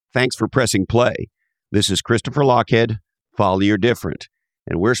Thanks for pressing play. This is Christopher Lochhead, Follow Your Different,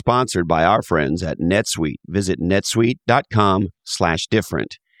 and we're sponsored by our friends at NetSuite. Visit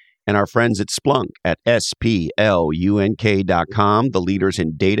netsuite.com/different. And our friends at Splunk at SPLUNK.com, the leaders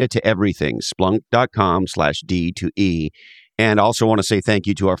in data to everything, Splunk.com/D2E. And also want to say thank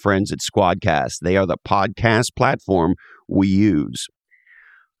you to our friends at Squadcast. They are the podcast platform we use.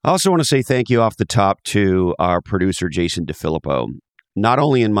 I also want to say thank you off the top to our producer, Jason DeFilippo. Not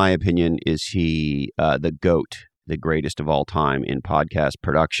only, in my opinion, is he the GOAT, the greatest of all time in podcast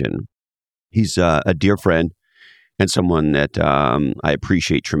production, he's a dear friend and someone that I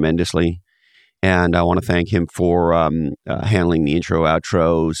appreciate tremendously. And I want to thank him for handling the intro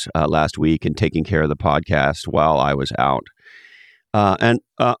outros last week and taking care of the podcast while I was out. And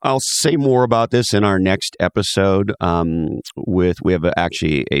I'll say more about this in our next episode. We have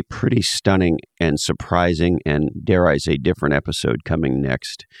actually a pretty stunning and surprising and, dare I say, different episode coming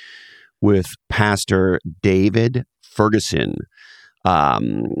next with Pastor David Ferguson.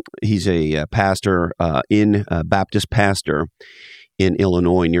 He's a pastor Baptist pastor in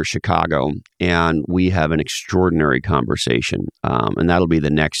Illinois near Chicago, and we have an extraordinary conversation. And that'll be the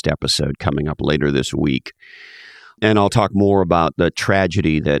next episode coming up later this week. And I'll talk more about the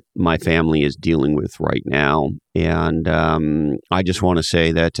tragedy that my family is dealing with right now. And I just want to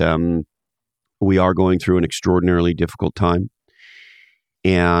say that we are going through an extraordinarily difficult time.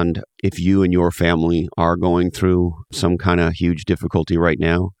 And if you and your family are going through some kind of huge difficulty right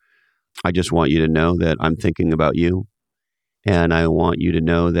now, I just want you to know that I'm thinking about you. And I want you to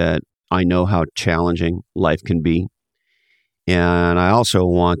know that I know how challenging life can be. And I also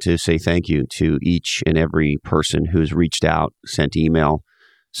want to say thank you to each and every person who's reached out, sent email,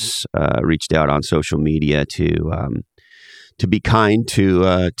 reached out on social media to be kind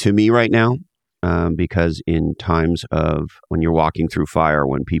to me right now. Because in times of when you're walking through fire,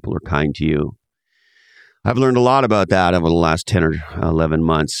 when people are kind to you, I've learned a lot about that over the last 10 or 11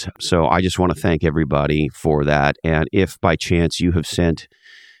 months. So I just want to thank everybody for that. And if by chance you have sent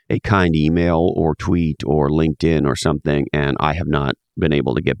a kind email or tweet or LinkedIn or something, and I have not been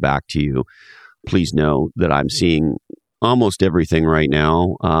able to get back to you, please know that I'm seeing almost everything right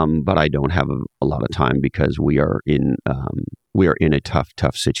now, but I don't have a lot of time because we are in a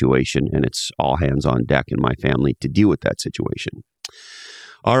tough situation, and it's all hands on deck in my family to deal with that situation.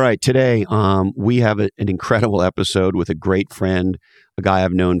 All right, today we have an incredible episode with a great friend, a guy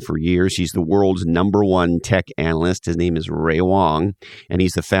I've known for years. He's the world's #1 tech analyst. His name is Ray Wang, and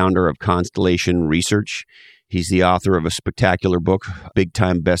he's the founder of Constellation Research. He's the author of a spectacular book,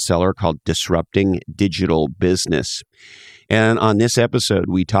 big-time bestseller called Disrupting Digital Business. And on this episode,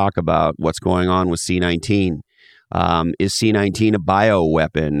 we talk about what's going on with C-19. Is C-19 a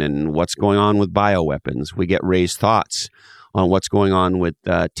bioweapon, and what's going on with bioweapons? We get Ray's thoughts on what's going on with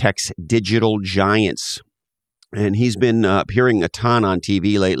tech's digital giants. And he's been appearing a ton on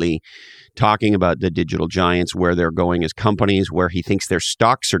TV lately, talking about the digital giants, where they're going as companies, where he thinks their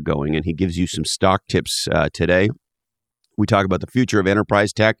stocks are going, and he gives you some stock tips today. We talk about the future of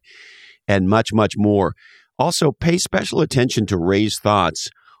enterprise tech and much, much more. Also, pay special attention to Ray's thoughts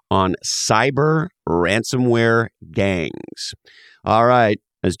on cyber ransomware gangs. All right,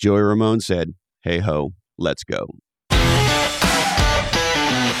 as Joey Ramone said, hey ho, let's go.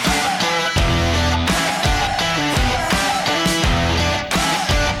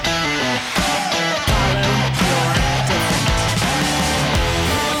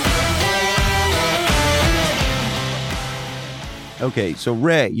 Okay, so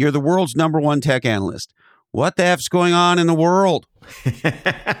Ray, you're the world's #1 tech analyst. What the F's going on in the world?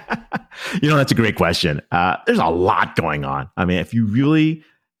 That's a great question. There's a lot going on. I mean, if you really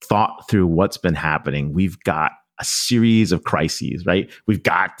thought through what's been happening, we've got a series of crises, right? We've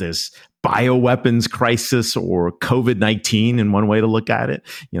got this bioweapons crisis, or COVID-19 in one way to look at it.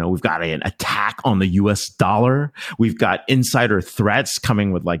 We've got an attack on the US dollar. We've got insider threats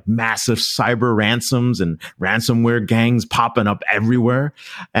coming with like massive cyber ransoms and ransomware gangs popping up everywhere.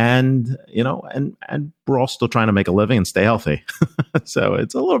 And, and we're all still trying to make a living and stay healthy. So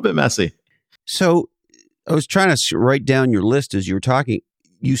it's a little bit messy. So I was trying to write down your list as you were talking.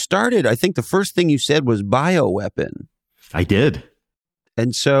 You started, I think the first thing you said was bioweapon. I did.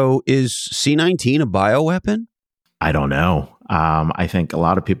 And so is C-19 a bioweapon? I don't know. I think a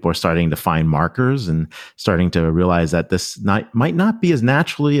lot of people are starting to find markers and starting to realize that this might not be as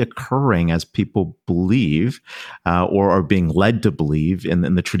naturally occurring as people believe, or are being led to believe in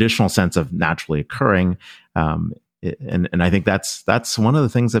the traditional sense of naturally occurring. And I think that's one of the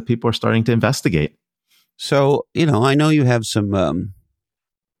things that people are starting to investigate. So, I know you have some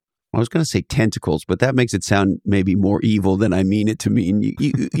I was going to say tentacles, but that makes it sound maybe more evil than I mean it to mean.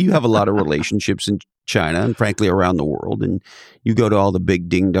 You have a lot of relationships in China and frankly around the world, and you go to all the big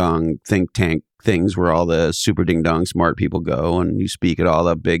ding-dong think tank things where all the super ding-dong smart people go, and you speak at all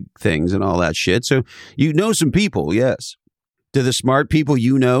the big things and all that shit. So you know some people, yes. Do the smart people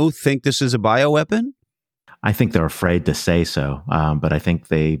you know think this is a bioweapon? I think they're afraid to say so, but I think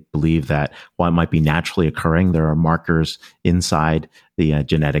they believe that while it might be naturally occurring, there are markers inside the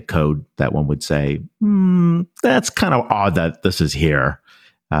genetic code that one would say, that's kind of odd that this is here.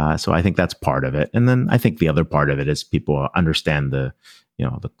 So I think that's part of it. And then I think the other part of it is people understand the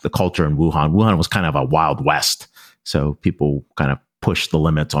culture in Wuhan. Wuhan was kind of a Wild West. So people kind of push the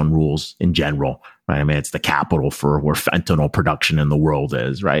limits on rules in general, right? I mean, it's the capital for where fentanyl production in the world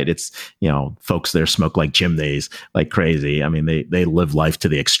is, right? It's, folks there smoke like chimneys, like crazy. I mean, they live life to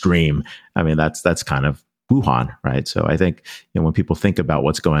the extreme. I mean, that's kind of Wuhan, right? So I think, when people think about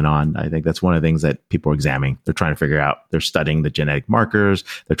what's going on, I think that's one of the things that people are examining. They're trying to figure out, they're studying the genetic markers.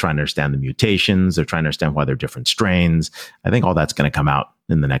 They're trying to understand the mutations. They're trying to understand why they're different strains. I think all that's going to come out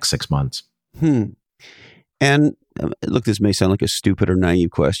in the next 6 months. And look, this may sound like a stupid or naive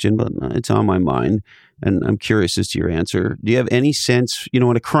question, but it's on my mind, and I'm curious as to your answer. Do you have any sense,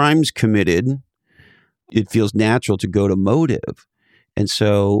 when a crime's committed, it feels natural to go to motive. And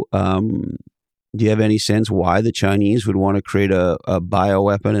so do you have any sense why the Chinese would want to create a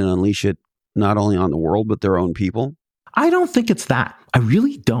bioweapon and unleash it not only on the world, but their own people? I don't think it's that. I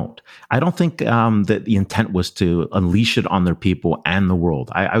really don't. I don't think that the intent was to unleash it on their people and the world.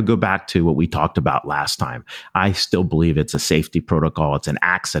 I would go back to what we talked about last time. I still believe it's a safety protocol. It's an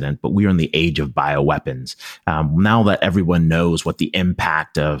accident, but we are in the age of bioweapons. Now that everyone knows what the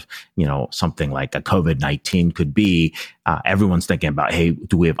impact of, something like a COVID-19 could be, everyone's thinking about, hey,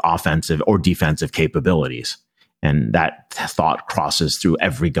 do we have offensive or defensive capabilities? And that thought crosses through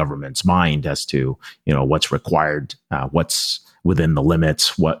every government's mind as to, what's required, what's within the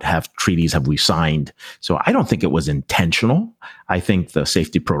limits, what treaties have we signed. So I don't think it was intentional. I think the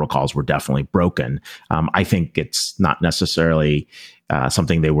safety protocols were definitely broken. I think it's not necessarily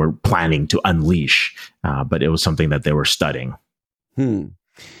something they were planning to unleash, but it was something that they were studying. And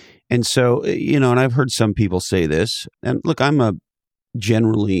so, and I've heard some people say this, and look, I'm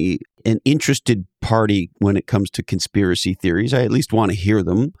generally an interested party when it comes to conspiracy theories. I at least want to hear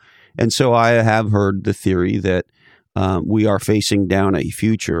them. And so I have heard the theory that we are facing down a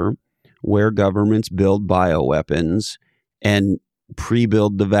future where governments build bioweapons and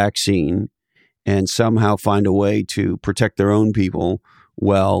pre-build the vaccine and somehow find a way to protect their own people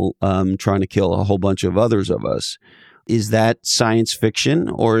while trying to kill a whole bunch of others of us. Is that science fiction,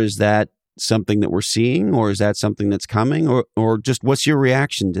 or is that something that we're seeing, or is that something that's coming, or just what's your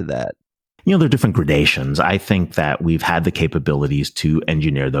reaction to that? There are different gradations. I think that we've had the capabilities to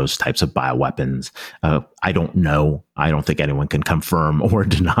engineer those types of bioweapons. I don't know. I don't think anyone can confirm or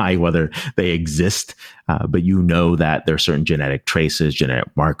deny whether they exist. But that there are certain genetic traces,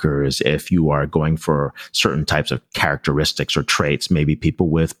 genetic markers. If you are going for certain types of characteristics or traits, maybe people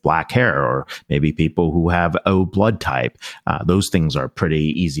with black hair, or maybe people who have O blood type, those things are pretty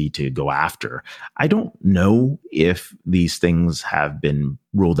easy to go after. I don't know if these things have been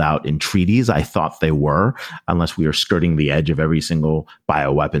ruled out in treaties. I thought they were, unless we are skirting the edge of every single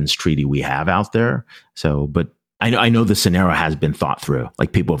bioweapons treaty we have out there. So, but I know the scenario has been thought through.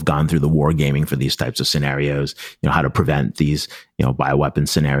 Like, people have gone through the war gaming for these types of scenarios, how to prevent these, bioweapon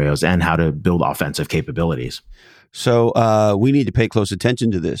scenarios and how to build offensive capabilities. So we need to pay close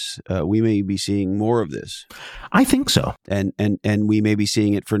attention to this. We may be seeing more of this. I think so. And we may be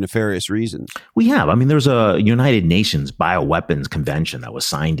seeing it for nefarious reasons. We have. I mean, there's a United Nations Bioweapons Convention that was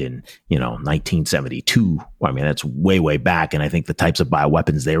signed in, 1972. I mean, that's way, way back. And I think the types of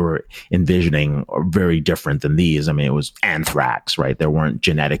bioweapons they were envisioning are very different than these. I mean, it was anthrax, right? There weren't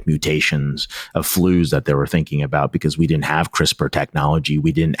genetic mutations of flus that they were thinking about, because we didn't have CRISPR technology.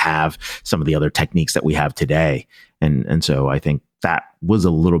 We didn't have some of the other techniques that we have today. And so I think that was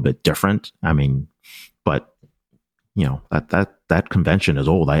a little bit different. I mean, but that convention is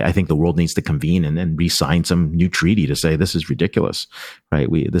old. I think the world needs to convene and then re-sign some new treaty to say this is ridiculous, right?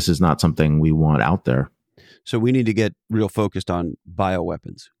 This is not something we want out there. So we need to get real focused on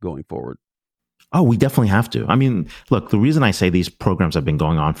bioweapons going forward. Oh, we definitely have to. I mean, look, the reason I say these programs have been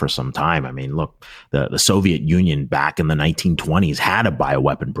going on for some time, I mean, look, the Soviet Union back in the 1920s had a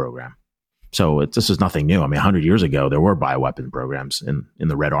bioweapon program. So this is nothing new. I mean, 100 years ago, there were bioweapon programs in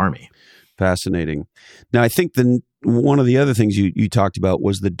the Red Army. Fascinating. Now, I think one of the other things you talked about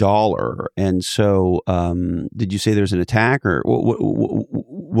was the dollar. And so did you say there's an attack, or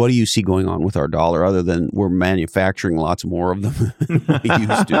what do you see going on with our dollar other than we're manufacturing lots more of them than we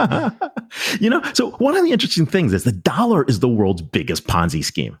used to? So one of the interesting things is the dollar is the world's biggest Ponzi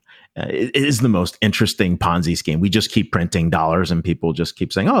scheme. It is the most interesting Ponzi scheme. We just keep printing dollars and people just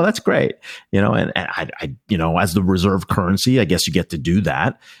keep saying, oh, that's great. And I as the reserve currency, I guess you get to do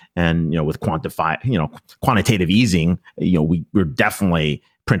that. And, with quantitative easing, we're definitely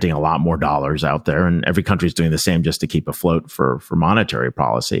printing a lot more dollars out there, and every country is doing the same just to keep afloat for monetary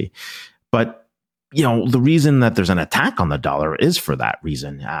policy. But the reason that there's an attack on the dollar is for that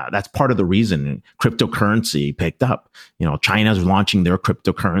reason. That's part of the reason cryptocurrency picked up. China's launching their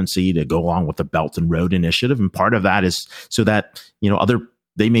cryptocurrency to go along with the Belt and Road Initiative. And part of that is so that,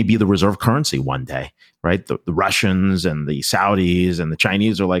 they may be the reserve currency one day, right? The Russians and the Saudis and the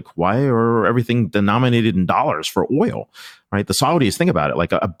Chinese are like, why are everything denominated in dollars for oil, right? The Saudis, think about it,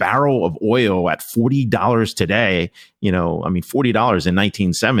 like a barrel of oil at $40 today, $40 in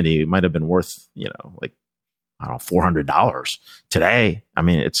 1970 might have been worth, $400. Today,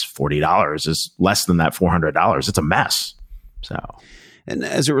 it's $40 is less than that $400. It's a mess. So, and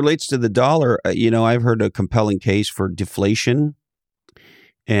as it relates to the dollar, I've heard a compelling case for deflation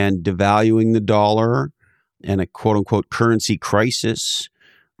and devaluing the dollar and a quote unquote currency crisis.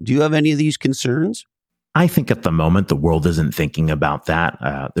 Do you have any of these concerns? I think at the moment, the world isn't thinking about that.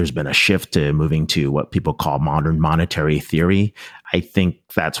 There's been a shift to moving to what people call modern monetary theory. I think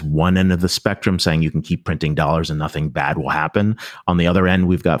that's one end of the spectrum, saying you can keep printing dollars and nothing bad will happen. On the other end,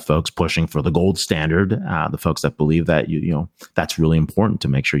 we've got folks pushing for the gold standard, the folks that believe that that's really important to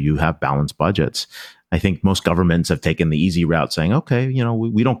make sure you have balanced budgets. I think most governments have taken the easy route, saying, okay,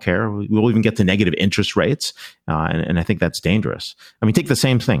 we don't care. We'll even get to negative interest rates. And I think that's dangerous. Take the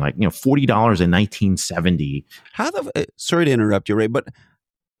same thing, like, $40 in 1970. Sorry to interrupt you, Ray, but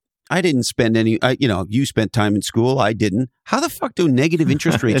I didn't spend any, you spent time in school. I didn't. How the fuck do negative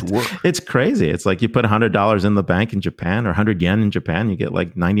interest rates work? It's crazy. It's like you put $100 in the bank in Japan or 100 yen in Japan, you get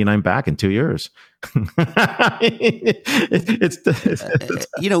like 99 back in 2 years.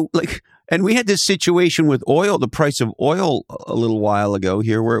 And we had this situation with oil, the price of oil a little while ago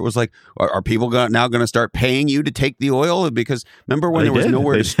here, where it was like, are people now going to start paying you to take the oil? Because remember when there was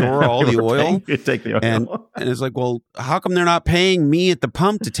nowhere to store all the oil? To take the oil. And it's like, well, how come they're not paying me at the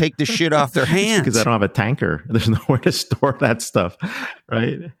pump to take the shit off their hands? Because I don't have a tanker. There's nowhere to store that stuff,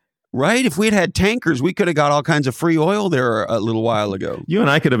 right? Right? If we had tankers, we could have got all kinds of free oil there a little while ago. You and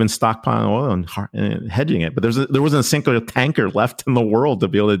I could have been stockpiling oil and hedging it, but there wasn't a single tanker left in the world to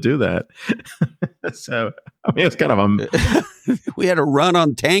be able to do that. So, it's kind of we had a run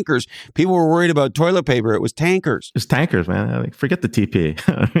on tankers. People were worried about toilet paper. It was tankers. It's tankers, man. Forget the TP.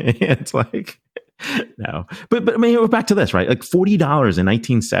 It's like... No, but we're back to this, right? Like $40 in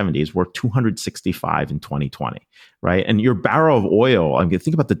 1970 is worth $265 in 2020, right? And your barrel of oil,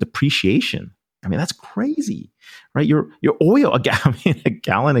 think about the depreciation. That's crazy, right? Your oil, a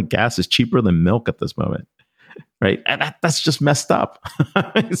gallon of gas is cheaper than milk at this moment, right? And that's just messed up.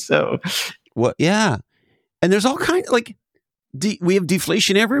 So, well, yeah, and there's all kinds we have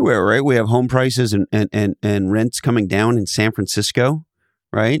deflation everywhere, right? We have home prices and rents coming down in San Francisco,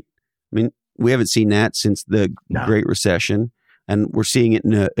 right? We haven't seen that since the Great Recession, and we're seeing it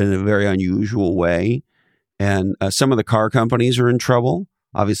in a very unusual way. And some of the car companies are in trouble.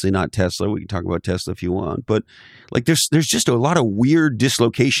 Obviously not Tesla. We can talk about Tesla if you want. But there's just a lot of weird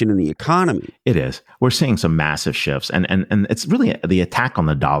dislocation in the economy. It is. We're seeing some massive shifts. And it's really the attack on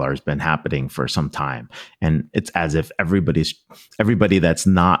the dollar has been happening for some time. And it's as if everybody that's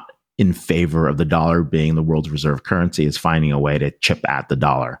not in favor of the dollar being the world's reserve currency is finding a way to chip at the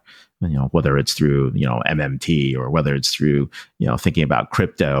dollar. Whether it's through, MMT or whether it's through, thinking about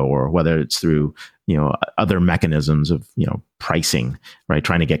crypto or whether it's through, other mechanisms of, pricing, right?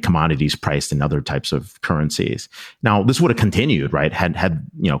 Trying to get commodities priced in other types of currencies. Now, this would have continued, right? Had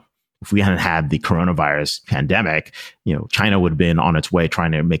if we hadn't had the coronavirus pandemic, China would have been on its way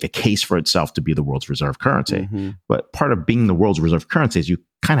trying to make a case for itself to be the world's reserve currency. Mm-hmm. But part of being the world's reserve currency is you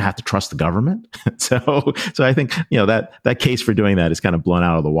kind of have to trust the government. So I think, that case for doing that is kind of blown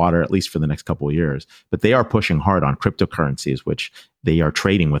out of the water, at least for the next couple of years. But they are pushing hard on cryptocurrencies, which they are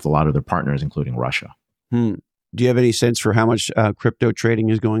trading with a lot of their partners, including Russia. Do you have any sense for how much crypto trading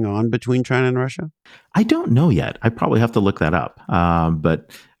is going on between China and Russia? I don't know yet. I probably have to look that up.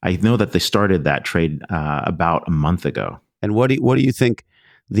 But I know that they started that trade about a month ago. And what do you think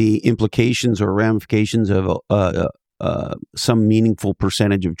the implications or ramifications of some meaningful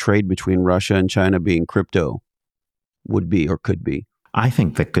percentage of trade between Russia and China being crypto would be or could be? I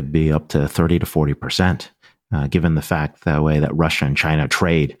think that could be up to 30 to 40%, given the fact the way that Russia and China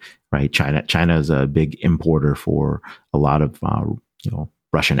trade, right? China is a big importer for a lot of,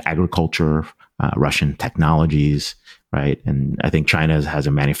 Russian agriculture, Russian technologies, right? And I think China has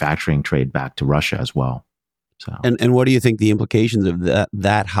a manufacturing trade back to Russia as well. So, and what do you think the implications of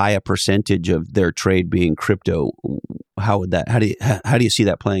that high a percentage of their trade being crypto? How do you see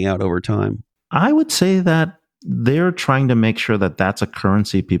that playing out over time? I would say that they're trying to make sure that that's a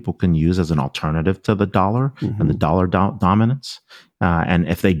currency people can use as an alternative to the dollar and the dollar dominance. And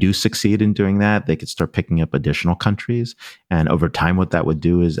if they do succeed in doing that, they could start picking up additional countries. And over time, what that would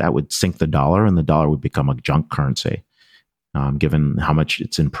do is that would sink the dollar, and the dollar would become a junk currency. Given how much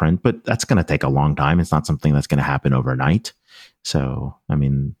it's in print, but that's going to take a long time. It's not something that's going to happen overnight. So, I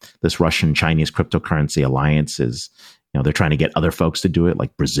mean, this Russian-Chinese cryptocurrency alliance is, they're trying to get other folks to do it,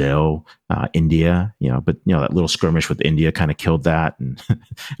 like Brazil, India, but, that little skirmish with India kind of killed that. And,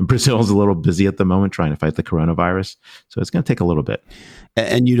 and Brazil's a little busy at the moment trying to fight the coronavirus. So it's going to take a little bit.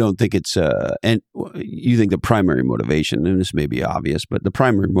 And you don't think it's, and you think the primary motivation, and this may be obvious, but the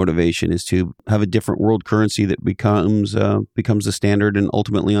primary motivation is to have a different world currency that becomes the standard and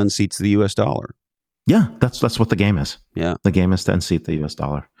ultimately unseats the U.S. dollar. Yeah, that's what the game is. Yeah. The game is to unseat the U.S.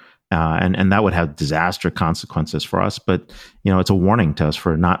 dollar. And that would have disastrous consequences for us. But, it's a warning to us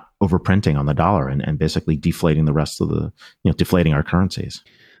for not overprinting on the dollar and basically deflating the rest of deflating our currencies.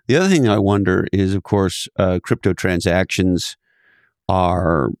 The other thing I wonder is, of course, crypto transactions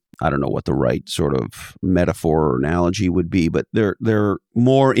are, I don't know what the right sort of metaphor or analogy would be, but they're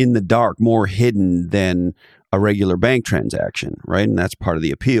more in the dark, more hidden than a regular bank transaction, right? And that's part of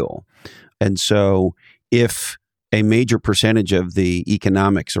the appeal. And so if a major percentage of the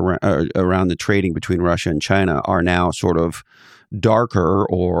economics around the trading between Russia and China are now sort of darker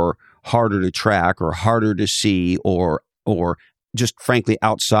or harder to track or harder to see or just frankly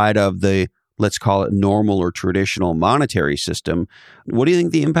outside of the, let's call it, normal or traditional monetary system. What do you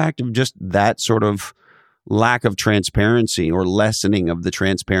think the impact of just that sort of lack of transparency or lessening of the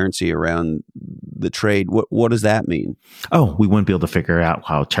transparency around the trade, what does that mean? Oh, we wouldn't be able to figure out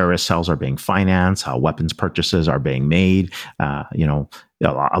how terrorist cells are being financed, how weapons purchases are being made. A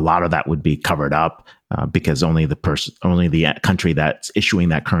lot of that would be covered up because only the country that's issuing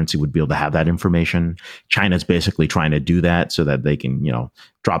that currency would be able to have that information. China's basically trying to do that so that they can,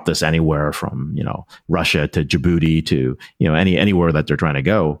 drop this anywhere from, Russia to Djibouti to, anywhere that they're trying to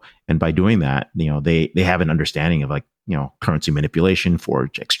go. And by doing that, they have an understanding of currency manipulation for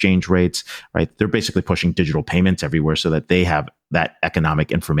exchange rates, right? They're basically pushing digital payments everywhere so that they have that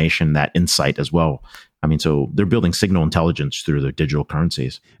economic information, that insight as well. I mean, so they're building signal intelligence through their digital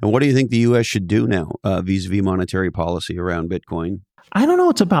currencies. And what do you think the U.S. should do now vis-a-vis monetary policy around Bitcoin? I don't know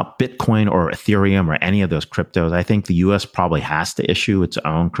it's about Bitcoin or Ethereum or any of those cryptos. I think the U.S. probably has to issue its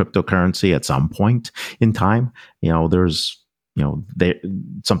own cryptocurrency at some point in time. There's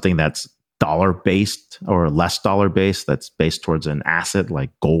something that's dollar-based or less dollar-based that's based towards an asset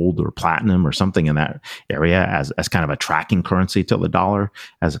like gold or platinum or something in that area as kind of a tracking currency to the dollar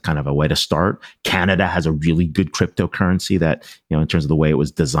as a kind of a way to start. Canada has a really good cryptocurrency that, in terms of the way it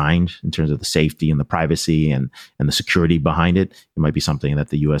was designed, in terms of the safety and the privacy and the security behind it, it might be something that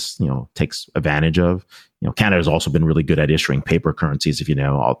the U.S., takes advantage of. Canada's also been really good at issuing paper currencies, if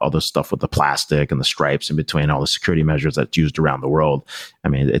all this stuff with the plastic and the stripes in between, all the security measures that's used around the world. I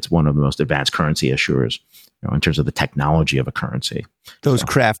mean, it's one of the most advanced currency issuers, in terms of the technology of a currency. Those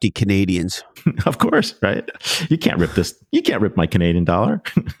crafty Canadians. Of course, right? You can't rip this. You can't rip my Canadian dollar.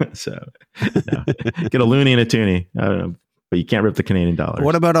 So get a loonie and a toonie. I don't know. But you can't rip the Canadian dollar.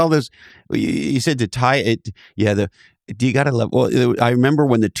 What about all this? You said to tie it. Yeah, you got to love. Well, I remember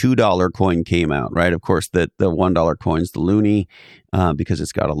when the $2 coin came out, right? Of course, the $1 coin's the loonie because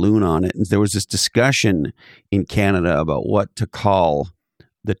it's got a loon on it. And there was this discussion in Canada about what to call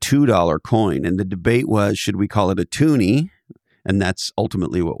the $2 coin, and the debate was: should we call it a toonie? And that's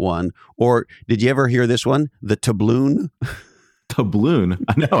ultimately what won. Or did you ever hear this one? The tabloon. Tabloon.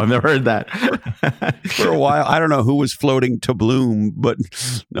 I know, I've never heard that. For a while, I don't know who was floating Tulum,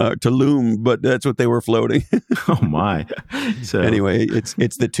 but that's what they were floating. Oh my! So anyway, it's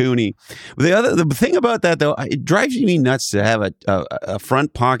the toonie. The thing about that though, it drives me nuts to have a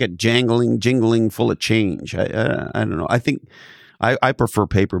front pocket jingling full of change. I don't know. I think I prefer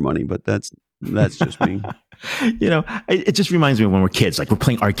paper money, but that's just me. It just reminds me of when we're kids, like we're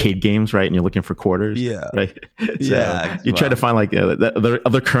playing arcade games, right? And you're looking for quarters. Yeah. Right. So you try to find like the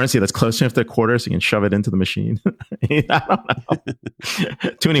other currency that's close enough to a quarter so you can shove it into the machine. I don't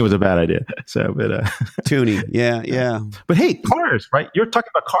know. Toonie was a bad idea. So, but Toonie. Yeah. But hey, cars, right? You're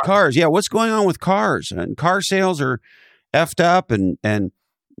talking about cars. Cars. Yeah. What's going on with cars? And car sales are effed up, and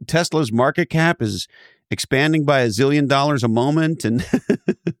Tesla's market cap is expanding by $1 zillion a moment. And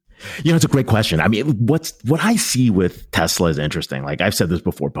It's a great question. I mean, what I see with Tesla is interesting. Like I've said this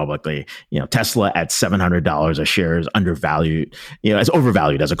before publicly, Tesla at $700 a share is undervalued, it's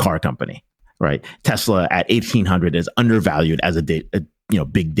overvalued as a car company, right? Tesla at 1,800 is undervalued as a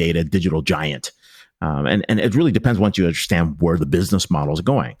big data digital giant. And it really depends once you understand where the business model is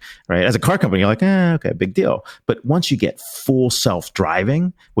going, right? As a car company, you're like, okay, big deal. But once you get full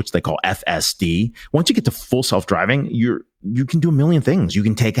self-driving, which they call FSD, once you get to full self-driving, you can do a million things. You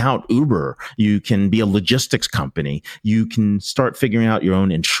can take out Uber. You can be a logistics company. You can start figuring out your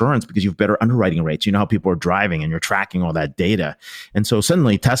own insurance because you have better underwriting rates. You know how people are driving and you're tracking all that data. And so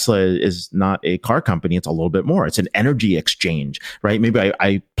suddenly Tesla is not a car company. It's a little bit more. It's an energy exchange, right? Maybe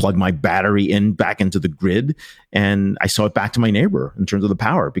I plug my battery back into the grid and I sell it back to my neighbor in terms of the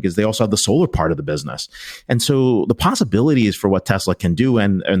power because they also have the solar part of the business. And so the possibilities for what Tesla can do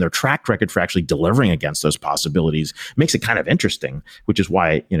and their track record for actually delivering against those possibilities makes it kind of interesting, which is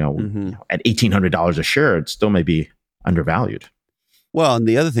why, at $1,800 a share, it still may be undervalued. Well, and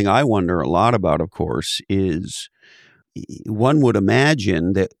the other thing I wonder a lot about, of course, is one would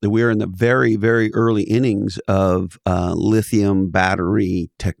imagine that we're in the very, very early innings of lithium battery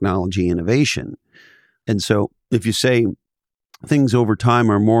technology innovation. And so if you say things over time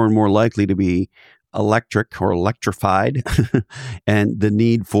are more and more likely to be electric or electrified and the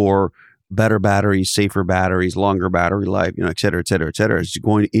need for better batteries, safer batteries, longer battery life, et cetera, et cetera, et cetera, is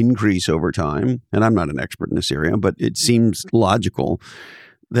going to increase over time. And I'm not an expert in this area, but it seems logical.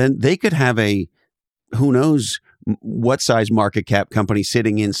 Then they could have who knows what size market cap company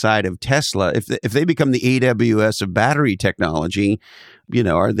sitting inside of Tesla. If they become the AWS of battery technology,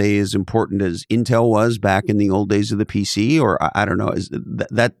 are they as important as Intel was back in the old days of the PC? Or I don't know.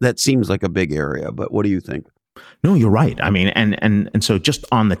 That seems like a big area, but what do you think? No, you're right. I mean, and so just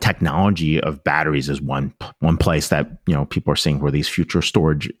on the technology of batteries is one place that, people are seeing where these future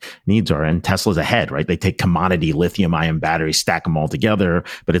storage needs are. And Tesla's ahead, right? They take commodity lithium ion batteries, stack them all together,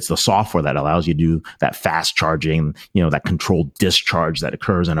 but it's the software that allows you to do that fast charging, that controlled discharge that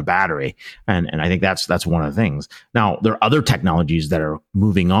occurs in a battery. And I think that's one of the things. Now, there are other technologies that are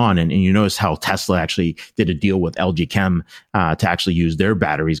moving on. And you notice how Tesla actually did a deal with LG Chem to actually use their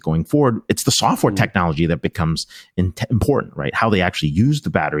batteries going forward. It's the software technology that becomes important, right? How they actually use the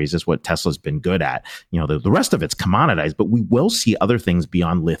batteries is what Tesla's been good at. The rest of it's commoditized, but we will see other things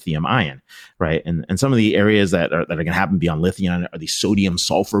beyond lithium ion, right? And some of the areas that are going to happen beyond lithium are these sodium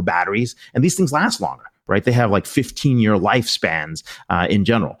sulfur batteries, and these things last longer. Right? They have like 15-year lifespans in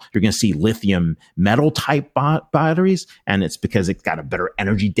general. You're going to see lithium metal type batteries, and it's because it's got a better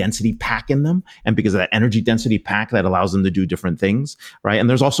energy density pack in them. And because of that energy density pack, that allows them to do different things, right? And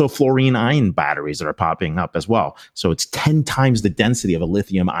there's also fluorine ion batteries that are popping up as well. So it's 10 times the density of a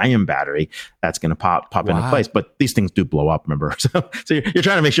lithium ion battery that's going to pop into place. But these things do blow up, remember? So you're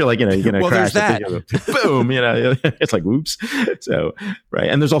trying to make sure, like, you're going to crash. Boom, it's like, whoops. So, right.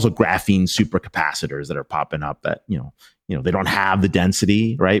 And there's also graphene supercapacitors that are popping up that, they don't have the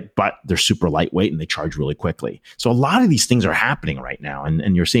density, right? But they're super lightweight and they charge really quickly. So a lot of these things are happening right now.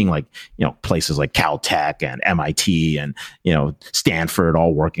 And you're seeing places like Caltech and MIT and, Stanford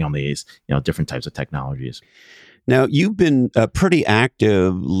all working on these, different types of technologies. Now, you've been pretty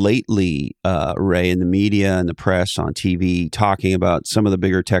active lately, Ray, in the media and the press, on TV, talking about some of the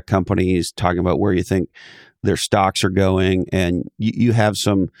bigger tech companies, talking about where you think their stocks are going. And you have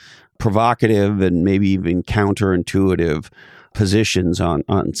some provocative and maybe even counterintuitive positions on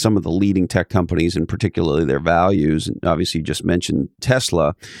some of the leading tech companies, and particularly their values. And obviously, you just mentioned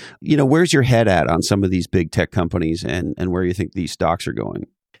Tesla. Where's your head at on some of these big tech companies and where you think these stocks are going?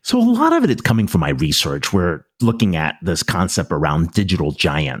 So a lot of it is coming from my research. We're looking at this concept around digital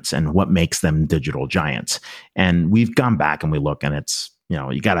giants and what makes them digital giants. And we've gone back and we look, and it's,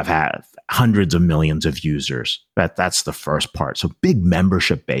 you got to have hundreds of millions of users. That's the first part. So big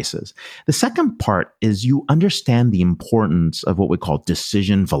membership bases. The second part is you understand the importance of what we call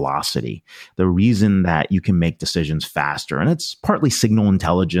decision velocity, the reason that you can make decisions faster. And it's partly signal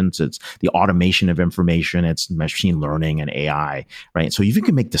intelligence. It's the automation of information. It's machine learning and AI, right? So if you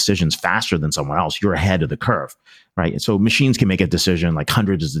can make decisions faster than someone else, you're ahead of the curve, right? And so machines can make a decision, like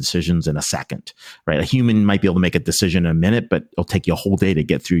hundreds of decisions in a second, right? A human might be able to make a decision in a minute, but it'll take you a whole day to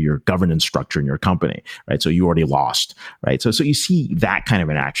get through your governance structure in your company, right? So you already lost, right? So you see that kind of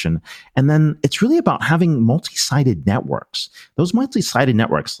an action. And then it's really about having multi-sided networks. Those multi-sided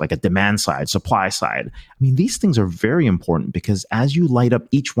networks, like a demand side, supply side, these things are very important because as you light up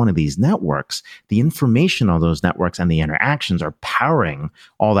each one of these networks, the information on those networks and the interactions are powering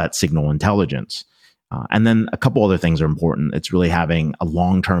all that signal intelligence. And then a couple other things are important. It's really having a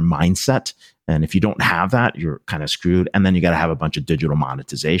long-term mindset And if you don't have that, you're kind of screwed. And then you got to have a bunch of digital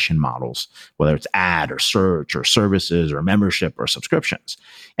monetization models, whether it's ad or search or services or membership or subscriptions.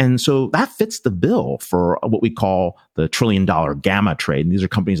 And so that fits the bill for what we call the $1 trillion gamma trade. And these are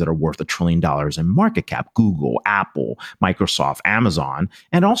companies that are worth $1 trillion in market cap: Google, Apple, Microsoft, Amazon.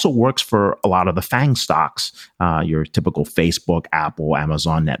 And it also works for a lot of the FANG stocks, your typical Facebook, Apple,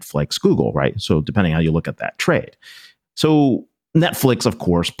 Amazon, Netflix, Google, right? So depending how you look at that trade. So Netflix, of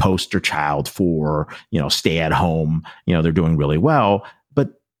course, poster child for, stay at home. They're doing really well,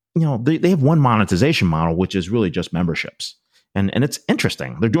 but, they have one monetization model, which is really just memberships. And it's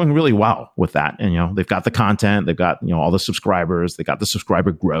interesting. They're doing really well with that. And, they've got the content, they've got, all the subscribers, they got the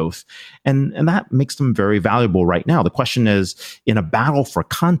subscriber growth, and that makes them very valuable right now. The question is, in a battle for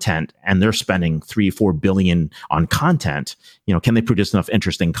content, and they're spending $3-4 billion on content, can they produce enough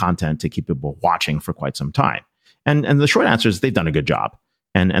interesting content to keep people watching for quite some time? And the short answer is they've done a good job.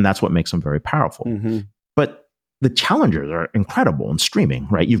 And that's what makes them very powerful. Mm-hmm. But the challengers are incredible in streaming,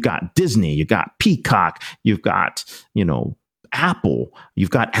 right? You've got Disney, you've got Peacock, you've got, Apple, you've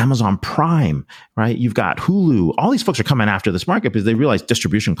got Amazon Prime, right? You've got Hulu. All these folks are coming after this market because they realize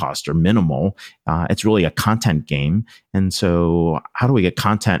distribution costs are minimal. It's really a content game. And so how do we get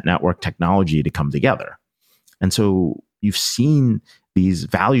content network technology to come together? And so you've seen these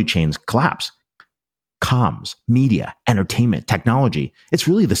value chains collapse. Comms, media, entertainment, technology. It's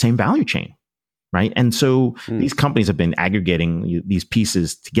really the same value chain. Right. And so these companies have been aggregating these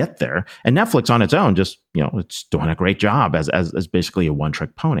pieces to get there. And Netflix on its own, just, it's doing a great job as basically a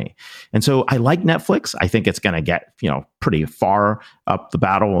one-trick pony. And so I like Netflix. I think it's going to get, pretty far up the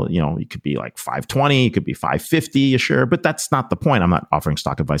battle. You could be like 520, it could be 550, sure. But that's not the point. I'm not offering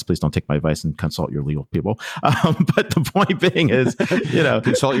stock advice. Please don't take my advice and consult your legal people. But the point being is,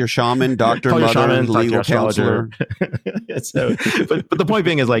 consult your shaman, doctor, mother, shaman, legal counselor. So, but the point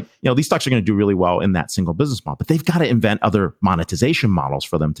being is these stocks are going to do really well in that single business model, but they've got to invent other monetization models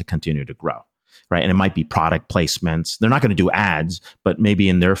for them to continue to grow. Right. And it might be product placements. They're not going to do ads, but maybe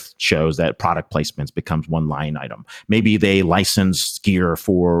in their shows that product placements becomes one line item. Maybe they license gear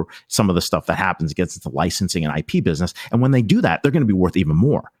for some of the stuff that happens, gets into licensing and IP business. And when they do that, they're going to be worth even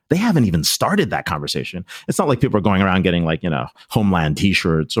more. They haven't even started that conversation. It's not like people are going around getting Homeland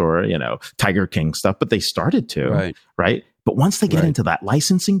t-shirts or, Tiger King stuff, but they started to, right? But once they get into that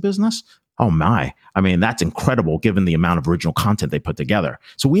licensing business, oh my, that's incredible given the amount of original content they put together.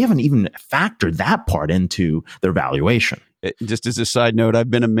 So we haven't even factored that part into their valuation. Just as a side note, I've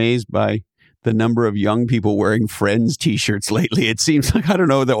been amazed by the number of young people wearing Friends t-shirts lately. It seems like, I don't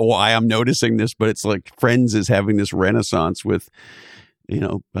know why I'm noticing this, but it's like Friends is having this renaissance with,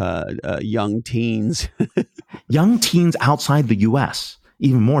 young teens. Young teens outside the U.S.,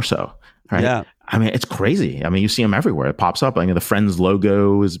 even more so. Right? Yeah. It's crazy. You see them everywhere. It pops up. The Friends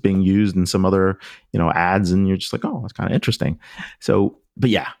logo is being used in some other, ads, and you're just like, oh, that's kind of interesting. So, but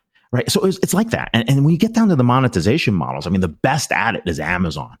yeah, right. So it's like that. And when you get down to the monetization models, the best at it is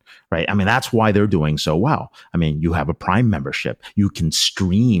Amazon, right? That's why they're doing so well. You have a Prime membership. You can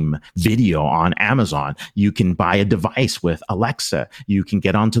stream video on Amazon. You can buy a device with Alexa. You can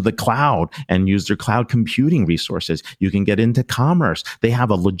get onto the cloud and use their cloud computing resources. You can get into commerce. They have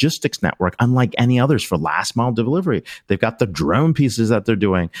a logistics network unlike any others for last mile delivery. They've got the drone pieces that they're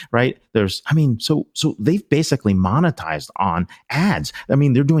doing, right? So they've basically monetized on ads.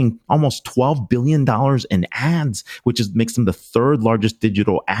 They're doing almost $12 billion in ads, which makes them the third largest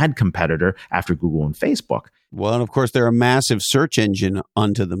digital ad competitor after Google and Facebook. Well, and of course, they're a massive search engine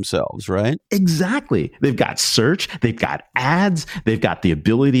unto themselves, right? Exactly. They've got search, they've got ads, they've got the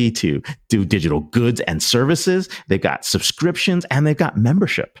ability to do digital goods and services, they've got subscriptions, and they've got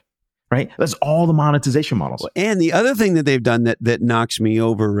membership. Right? That's all the monetization models. And the other thing that they've done that knocks me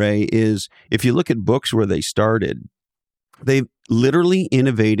over, Ray, is if you look at books where they started, they've literally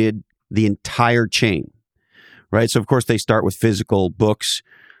innovated the entire chain, right? So, of course, they start with physical books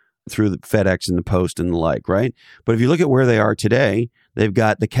through the FedEx and the Post and the like, right? But if you look at where they are today, they've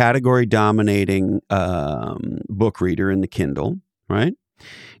got the category dominating book reader in the Kindle, right?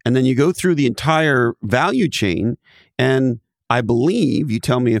 And then you go through the entire value chain, and I believe, you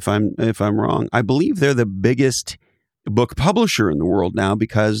tell me if I'm wrong, I believe they're the biggest book publisher in the world now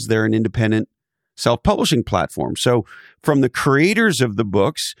because they're an independent self-publishing platform. So from the creators of the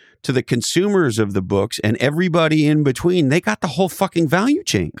books to the consumers of the books and everybody in between, they got the whole fucking value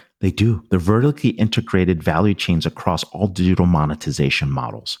chain. They do. They're vertically integrated value chains across all digital monetization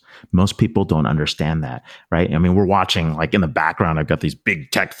models. Most people don't understand that, right? We're watching, like in the background, I've got these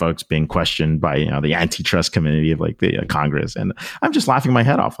big tech folks being questioned by, the antitrust committee of the Congress. And I'm just laughing my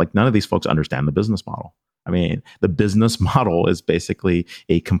head off. Like none of these folks understand the business model. I mean, the business model is basically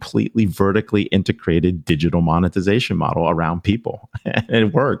a completely vertically integrated digital monetization model around people. And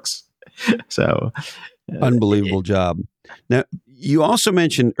it works. So unbelievable job. Now, you also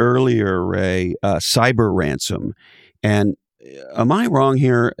mentioned earlier, Ray, cyber ransom. And am I wrong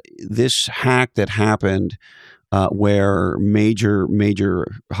here? This hack that happened where major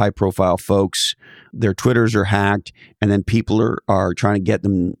high profile folks, their Twitters are hacked, and then people are trying to get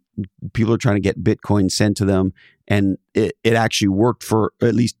Bitcoin sent to them, and it actually worked for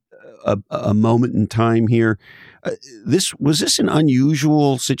at least a moment in time here. Was this an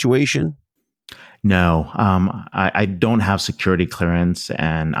unusual situation? No, I don't have security clearance,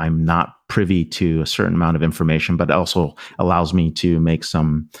 and I'm not privy to a certain amount of information, but it also allows me to make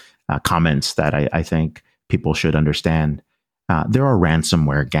some comments that I think people should understand. There are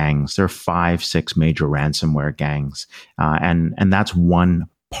ransomware gangs. There are 5-6 major ransomware gangs. And that's one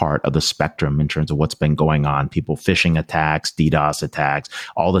part of the spectrum in terms of what's been going on. People phishing attacks, DDoS attacks,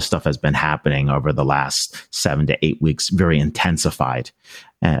 all this stuff has been happening over the last 7 to 8 weeks, very intensified.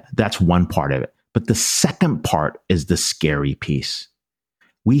 That's one part of it. But the second part is the scary piece.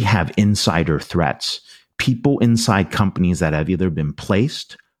 We have insider threats, people inside companies that have either been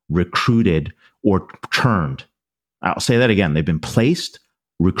placed, recruited, or turned. I'll say that again. They've been placed,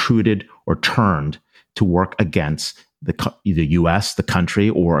 recruited, or turned to work against the U.S., the country,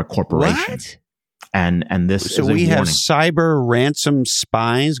 or a corporation. What? And this so is a we have warning. cyber ransom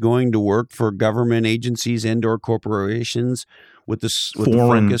spies going to work for government agencies and/or corporations with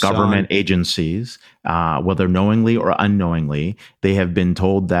foreign the government agencies, whether knowingly or unknowingly. They have been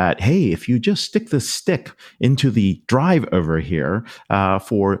told that, hey, if you just stick the stick into the drive over here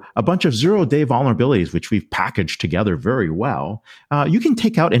for a bunch of 0-day vulnerabilities, which we've packaged together very well, you can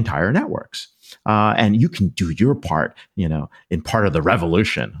take out entire networks. And you can do your part, in part of the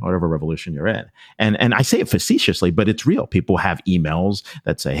revolution, whatever revolution you're in. And I say it facetiously, but it's real. People have emails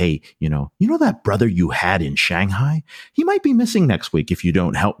that say, hey, you know that brother you had in Shanghai? He might be missing next week if you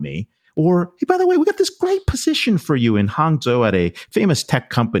don't help me. Or, hey, by the way, we got this great position for you in Hangzhou at a famous tech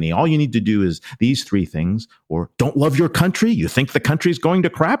company. All you need to do is these 3 things. Or, don't love your country? You think the country's going to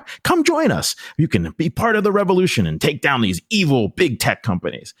crap? Come join us. You can be part of the revolution and take down these evil big tech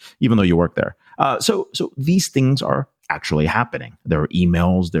companies, even though you work there. So these things are actually happening. There are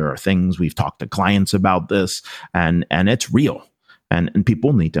emails. There are things. We've talked to clients about this, and it's real. And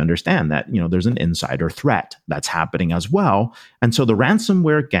people need to understand that, there's an insider threat that's happening as well. And so the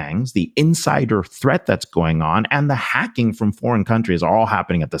ransomware gangs, the insider threat that's going on, and the hacking from foreign countries are all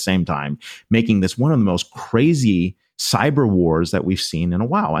happening at the same time, making this one of the most crazy cyber wars that we've seen in a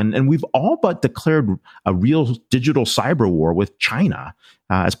while. And we've all but declared a real digital cyber war with China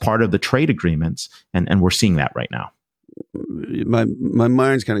as part of the trade agreements. And we're seeing that right now. My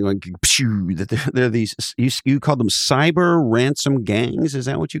mind's kind of going, that there are these, you call them cyber ransom gangs? Is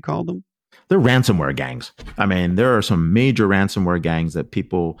that what you call them? They're ransomware gangs. I mean, there are some major ransomware gangs that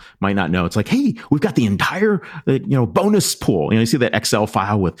people might not know. It's like, hey, we've got the entire, bonus pool. You see that Excel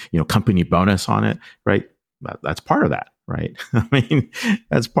file with, company bonus on it, right? That's part of that, right? I mean,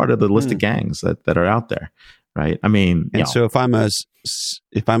 that's part of the list of gangs that are out there, right? I mean, so if I'm a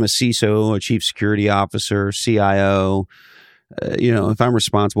CISO, a chief security officer, CIO, if I'm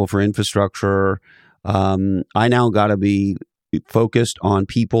responsible for infrastructure, I now got to be focused on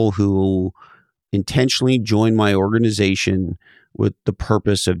people who intentionally join my organization with the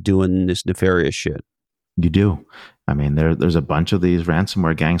purpose of doing this nefarious shit. You do. I mean, there's a bunch of these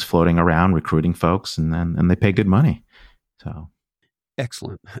ransomware gangs floating around recruiting folks, and they pay good money. So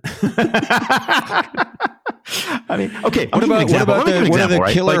excellent. I mean, okay. What about the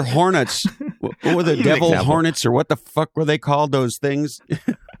killer hornets? Or the devil hornets, or what the fuck were they called? Those things.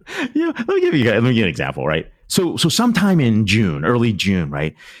 Let me give you an example, right? So sometime in early June,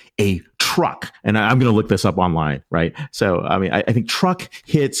 right? A truck, and I'm going to look this up online, right? So, I mean, I think truck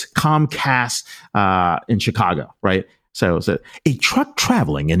hits Comcast in Chicago, right? So a truck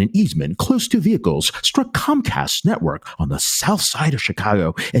traveling in an easement close to vehicles struck Comcast's network on the south side of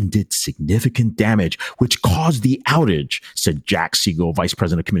Chicago and did significant damage, which caused the outage, said Jack Siegel, Vice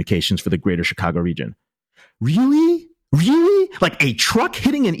President of Communications for the Greater Chicago region. Really? Really? Like a truck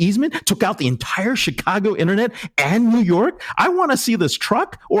hitting an easement took out the entire Chicago internet and New York? I want to see this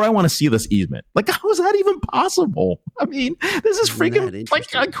truck, or I want to see this easement. Like, how is that even possible? I mean, this is freaking,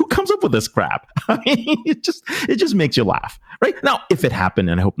 like who comes up with this crap? I mean, it just makes you laugh, right? Now, if it happened,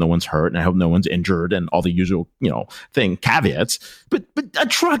 and I hope no one's hurt, and I hope no one's injured, and all the usual, caveats, but a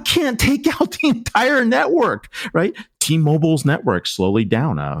truck can't take out the entire network, right? T-Mobile's network slowly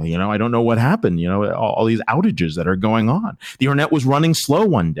down. I don't know what happened. All these outages that are going on. The internet was running slow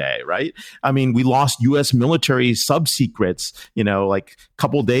one day, right? I mean, we lost U.S. military sub-secrets, like a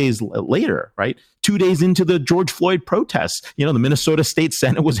couple days later, right? 2 days into the George Floyd protests, the Minnesota State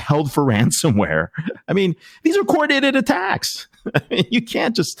Senate was held for ransomware. I mean, these are coordinated attacks. I mean, you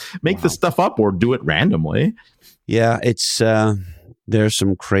can't just make this stuff up or do it randomly. Yeah, it's there's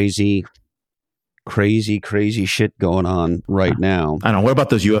some crazy shit going on right now. I don't know. What about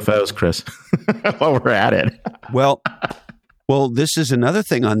those UFOs, Chris? While we're at it. Well, this is another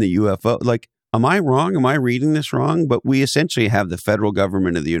thing on the UFO. Like, am I wrong? Am I reading this wrong? But we essentially have the federal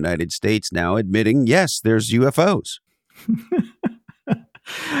government of the United States now admitting, yes, there's UFOs.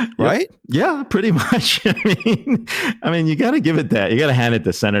 Right? Yeah, pretty much. I mean, you got to give it that. You got to hand it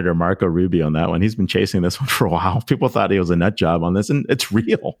to Senator Marco Rubio on that one. He's been chasing this one for a while. People thought he was a nut job on this, and it's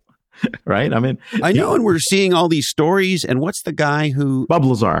real. Right? I mean, I know, and we're seeing all these stories. And what's the guy who Bob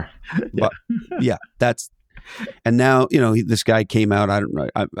Lazar? Yeah, that's. And now, this guy came out. I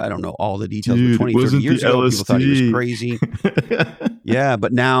don't know all the details. Dude, 20, 30 years ago, people thought he was crazy. Yeah,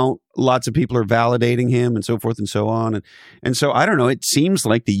 but now lots of people are validating him and so forth and so on. And so, I don't know, it seems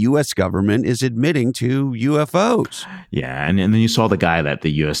like the U.S. government is admitting to UFOs. Yeah, and then you saw the guy, that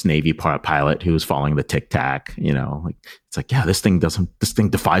the U.S. Navy pilot who was following the Tic Tac, it's like, yeah, this thing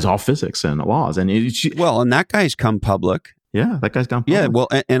defies all physics and laws. And and that guy's come public. Yeah, that guy's gone public. Yeah, well,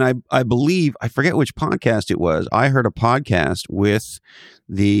 and I believe, I forget which podcast it was. I heard a podcast with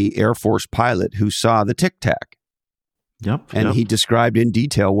the Air Force pilot who saw the Tic Tac. Yep. And he described in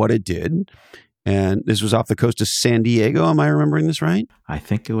detail what it did. And this was off the coast of San Diego. Am I remembering this right? I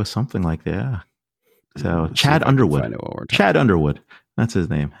think it was something like that. Yeah. So Chad Underwood. Chad Underwood. That's his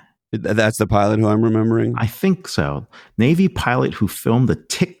name. That's the pilot who I'm remembering? I think so. Navy pilot who filmed the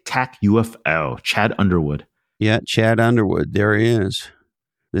Tic Tac UFO. Chad Underwood. Yeah, Chad Underwood. There he is.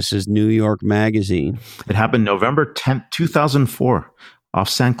 This is New York Magazine. It happened November 10th, 2004 off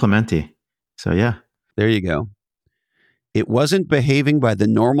San Clemente. So, yeah. There you go. It wasn't behaving by the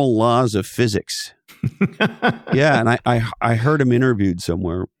normal laws of physics. Yeah, and I heard him interviewed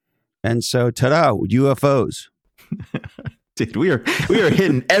somewhere. And so, ta-da, UFOs. Dude, we are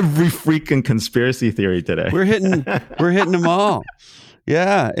hitting every freaking conspiracy theory today. We're hitting them all.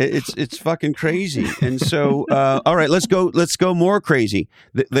 Yeah, it's fucking crazy. And so, all right, let's go more crazy.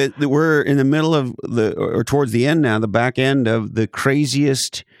 We're in the middle of or towards the end now, the back end of the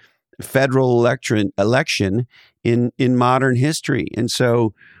craziest federal election in modern history. And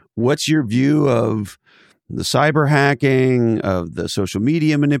so, what's your view of the cyber hacking, of the social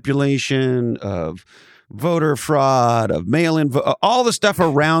media manipulation, of voter fraud, of mail-in, all the stuff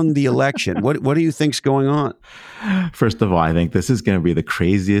around the election? What do you think's going on? First of all, I think this is going to be the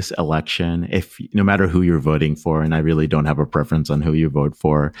craziest election, no matter who you're voting for. And I really don't have a preference on who you vote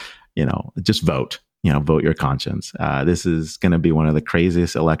for. Just vote. Vote your conscience. This is going to be one of the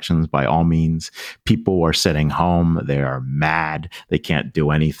craziest elections by all means. People are sitting home. They are mad. They can't do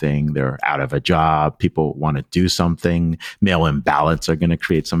anything. They're out of a job. People want to do something. Mail-in ballots are going to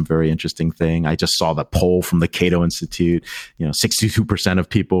create some very interesting thing. I just saw the poll from the Cato Institute. 62% of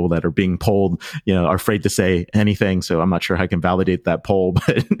people that are being polled, are afraid to say anything. So I'm not sure how I can validate that poll, but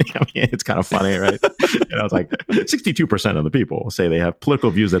I mean, it's kind of funny, right? It's like 62% of the people say they have political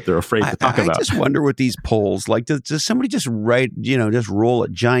views that they're afraid to talk about. I just wonder with these polls, like, does somebody just just roll a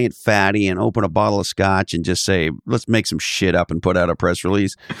giant fatty and open a bottle of scotch and just say, let's make some shit up and put out a press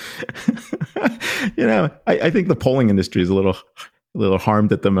release? I think the polling industry is a little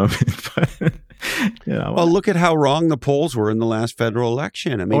harmed at the moment. But, well, look at how wrong the polls were in the last federal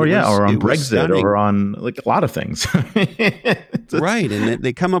election. I mean, or on Brexit, or on like a lot of things. Right. And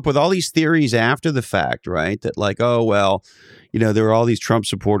they come up with all these theories after the fact, right? That like, oh, well, there were all these Trump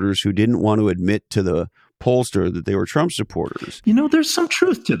supporters who didn't want to admit to the pollster that they were Trump supporters. There's some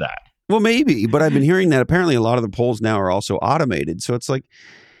truth to that. Well, maybe, but I've been hearing that apparently a lot of the polls now are also automated. So it's like,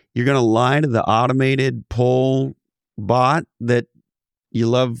 you're going to lie to the automated poll bot that you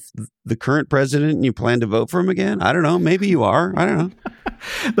love the current president and you plan to vote for him again? I don't know. Maybe you are. I don't know.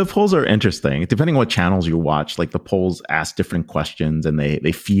 The polls are interesting. Depending on what channels you watch, like the polls ask different questions and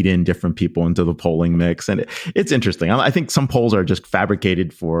they feed in different people into the polling mix. And it's interesting. I think some polls are just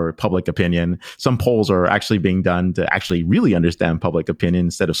fabricated for public opinion. Some polls are actually being done to actually really understand public opinion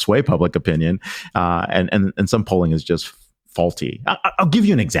instead of sway public opinion. And some polling is just faulty. I'll give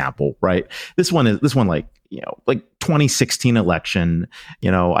you an example, right? This one like 2016 election,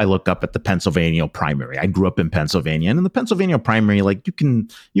 I look up at the Pennsylvania primary. I grew up in Pennsylvania, and in the Pennsylvania primary, like you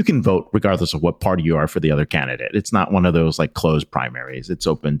can vote regardless of what party you are for the other candidate. It's not one of those like closed primaries. It's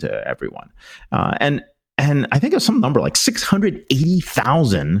open to everyone. And And I think it was some number like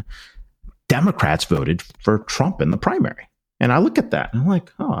 680,000 Democrats voted for Trump in the primary. And I look at that and I'm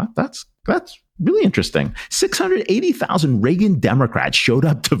like, oh, that's really interesting. 680,000 Reagan Democrats showed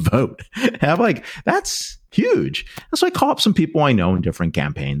up to vote. And I'm like, that's huge. And so I call up some people I know in different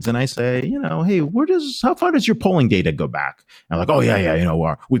campaigns and I say, hey, how far does your polling data go back? And I'm like, oh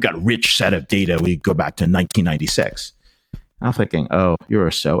yeah, we've got a rich set of data. We go back to 1996. And I'm thinking, oh, you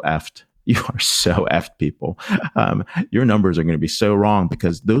are so effed. You are so effed, people. Your numbers are going to be so wrong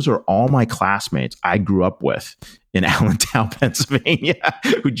because those are all my classmates I grew up with in Allentown, Pennsylvania,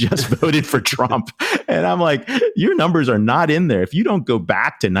 who just voted for Trump. And I'm like, your numbers are not in there. If you don't go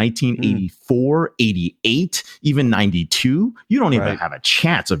back to 1984, 88, even 92, you don't even have a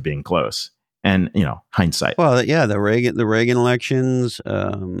chance of being close. And, hindsight. Well, yeah, the Reagan elections. I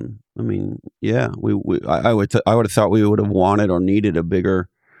would have thought we would have wanted or needed a bigger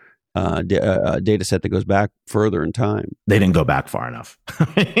data set that goes back further in time. They didn't go back far enough.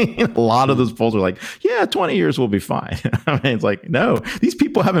 A lot of those polls are like, 20 years will be fine. It's like, no, these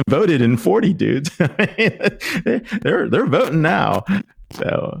people haven't voted in 40, dudes. They're voting now.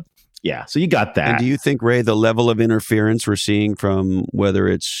 So yeah, so you got that. And do you think, Ray, the level of interference we're seeing from whether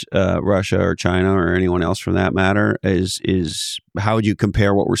it's Russia or China or anyone else from that matter is how would you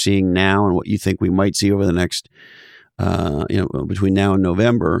compare what we're seeing now and what you think we might see over the next between now and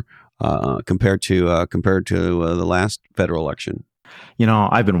November, compared to the last federal election?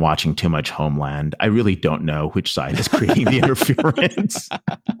 I've been watching too much Homeland. I really don't know which side is creating the interference.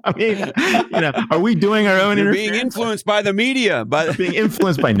 I mean, are we doing our own interference? Being influenced by the media, being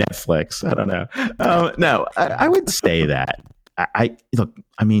influenced by Netflix. I don't know. No, I would say that.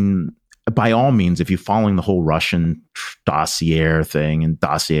 By all means, if you're following the whole Russian dossier thing and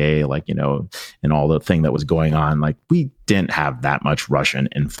and all the thing that was going on, we didn't have that much Russian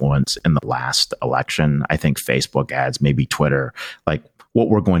influence in the last election. I think Facebook ads, maybe Twitter, what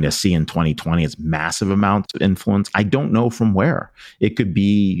we're going to see in 2020 is massive amounts of influence. I don't know from where. It could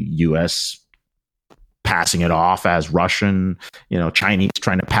be U.S. passing it off as Russian, Chinese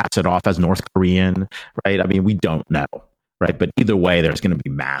trying to pass it off as North Korean, right? I mean, we don't know. Right. But either way, there's going to be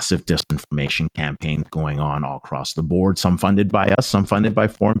massive disinformation campaigns going on all across the board, some funded by us, some funded by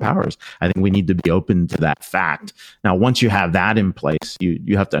foreign powers. I think we need to be open to that fact. Now, once you have that in place,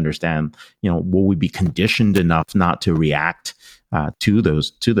 you have to understand, will we be conditioned enough not to react to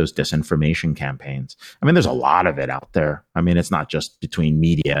those disinformation campaigns? I mean, there's a lot of it out there. I mean, it's not just between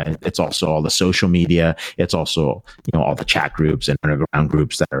media. It's also all the social media. It's also, all the chat groups and underground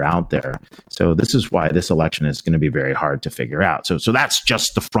groups that are out there. So this is why this election is going to be very hard to figure out. So that's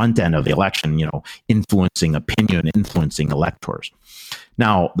just the front end of the election, influencing opinion, influencing electors.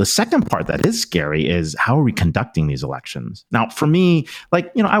 Now, the second part that is scary is how are we conducting these elections? Now, for me,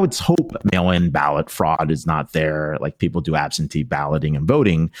 I would hope mail-in ballot fraud is not there, like people do absentee balloting and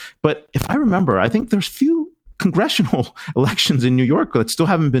voting. But if I remember, I think there's few congressional elections in New York that still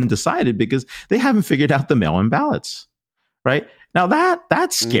haven't been decided because they haven't figured out the mail-in ballots, right? Now,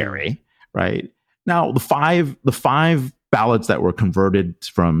 that's scary, right? Now, the five ballots that were converted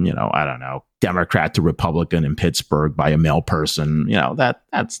from, Democrat to Republican in Pittsburgh by a male person,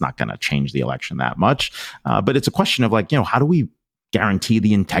 that's not going to change the election that much. But it's a question of how do we guarantee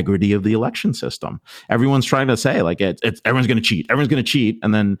the integrity of the election system? Everyone's trying to say everyone's going to cheat. Everyone's going to cheat.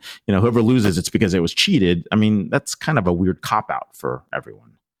 And then, whoever loses, it's because it was cheated. I mean, that's kind of a weird cop out for everyone.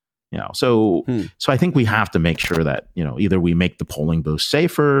 So I think we have to make sure that, either we make the polling booth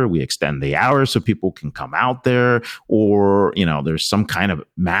safer, we extend the hours so people can come out there, or, there's some kind of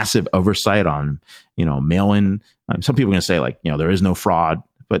massive oversight on, mail-in. Some people are going to say there is no fraud,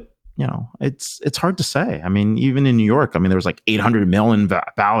 but, it's hard to say. I mean, even in New York, there was 800 mail-in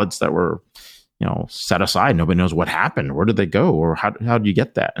ballots that were, set aside. Nobody knows what happened. Where did they go? Or how do you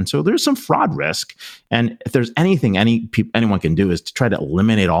get that? And so there's some fraud risk. And if there's anything anyone can do is to try to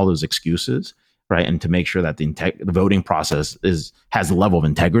eliminate all those excuses, right? And to make sure that the voting process has a level of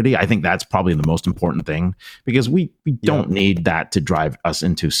integrity. I think that's probably the most important thing, because we don't need that to drive us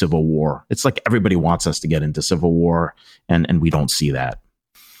into civil war. It's like everybody wants us to get into civil war, and we don't see that.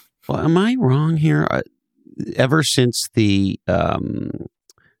 Well, am I wrong here? Ever since the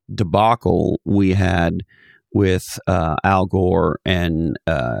debacle we had with Al Gore and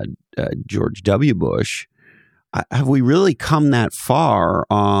George W. Bush, have we really come that far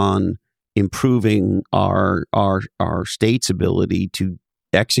on improving our state's ability to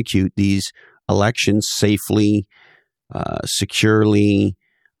execute these elections safely, securely,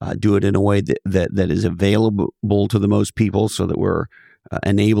 do it in a way that is available to the most people, so that we're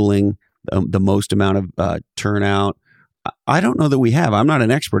enabling the most amount of turnout? I don't know that we have. I'm not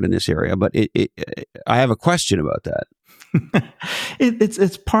an expert in this area, but I have a question about that.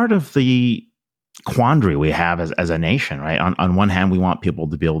 It's part of the quandary we have as a nation, right? On one hand, we want people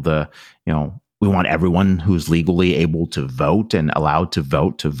to be able to, we want everyone who's legally able to vote and allowed to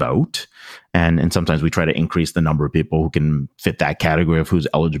vote. And sometimes we try to increase the number of people who can fit that category of who's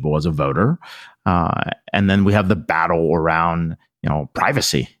eligible as a voter. And then we have the battle around,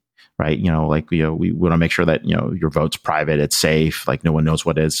 privacy, right? We want to make sure that, your vote's private, it's safe, like no one knows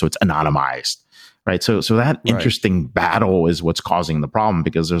what it is. So it's anonymized, right? So that interesting battle is what's causing the problem,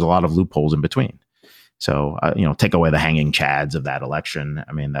 because there's a lot of loopholes in between. So, take away the hanging chads of that election.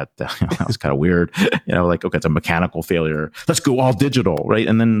 I mean, that was kind of weird, okay, it's a mechanical failure. Let's go all digital, right?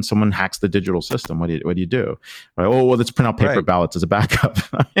 And then someone hacks the digital system. What do you do? Right? Oh, well, let's print out paper ballots as a backup.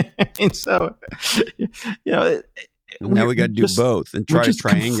 And so, now we got to do both and try to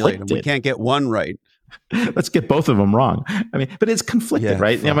triangulate them. We can't get one right. Let's get both of them wrong. I mean, but it's conflicted,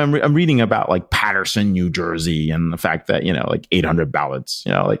 right? I'm reading about like Paterson, New Jersey, and the fact that, 800 ballots,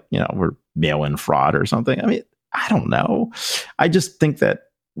 were mail-in fraud or something. I mean, I don't know. I just think that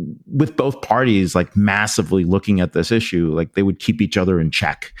with both parties like massively looking at this issue, like they would keep each other in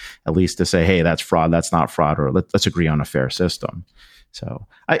check, at least to say, hey, that's fraud, that's not fraud, or let's agree on a fair system. So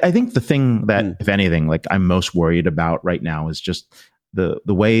I think the thing that, if anything, like I'm most worried about right now is just the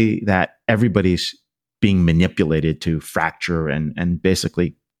way that everybody's being manipulated to fracture and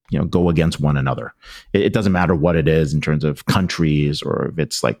basically, go against one another. It doesn't matter what it is in terms of countries, or if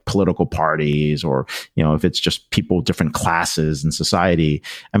it's like political parties, or, if it's just people, different classes in society.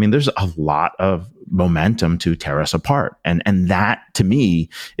 I mean, there's a lot of momentum to tear us apart. And that to me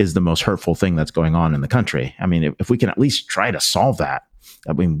is the most hurtful thing that's going on in the country. I mean, if we can at least try to solve that,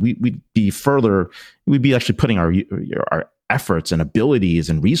 I mean, we'd be actually putting our efforts and abilities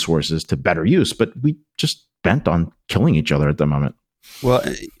and resources to better use, but we just bent on killing each other at the moment. Well,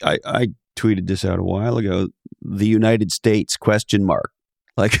 I tweeted this out a while ago. The United States ?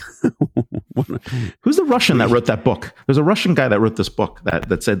 Like, who's the Russian that wrote that book? There's a Russian guy that wrote this book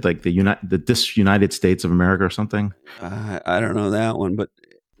that said like the Disunited States of America or something. I don't know that one, but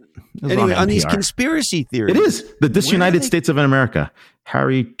anyway, on these conspiracy theories, it is the Disunited States of America.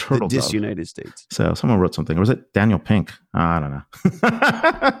 Harry Turtledove. The Disunited States. So someone wrote something, or was it Daniel Pink? I don't know.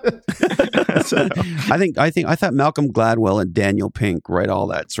 So. I thought Malcolm Gladwell and Daniel Pink write all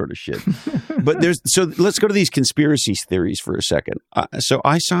that sort of shit. But so let's go to these conspiracy theories for a second. So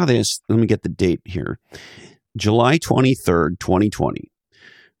I saw this. Let me get the date here. July 23rd, 2020.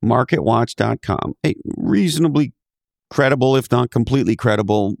 MarketWatch.com, a reasonably credible, if not completely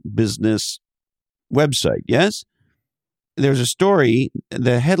credible, business website. Yes? There's a story.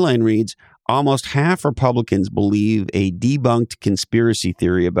 The headline reads, almost half Republicans believe a debunked conspiracy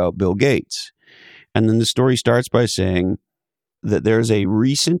theory about Bill Gates. And then the story starts by saying that there's a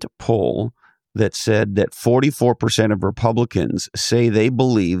recent poll that said that 44% of Republicans say they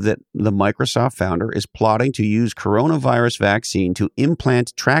believe that the Microsoft founder is plotting to use coronavirus vaccine to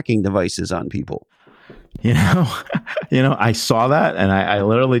implant tracking devices on people. I saw that and I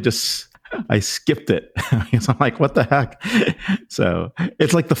literally I skipped it. Because I'm like, what the heck? So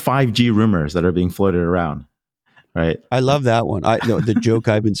it's like the 5G rumors that are being floated around, right? I love that one. The joke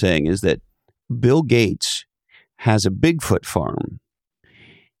I've been saying is that Bill Gates has a Bigfoot farm,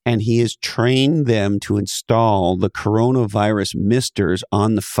 and he has trained them to install the coronavirus misters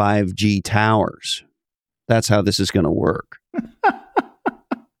on the 5G towers. That's how this is going to work.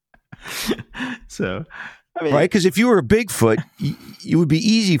 So, right? Because if you were a Bigfoot, it would be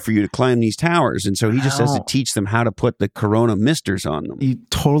easy for you to climb these towers. And so he just has to teach them how to put the corona misters on them. You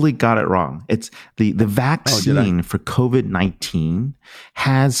totally got it wrong. It's the vaccine for COVID-19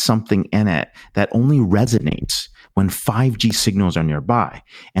 has something in it that only resonates when 5G signals are nearby.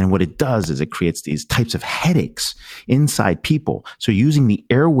 And what it does is it creates these types of headaches inside people. So using the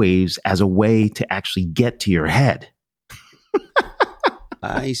airwaves as a way to actually get to your head.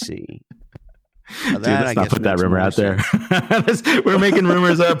 I see. Dude, let's not put that rumor out there. We're making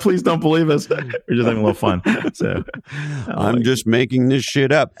rumors. Please don't believe us. We're just having a little fun. So I'm just making this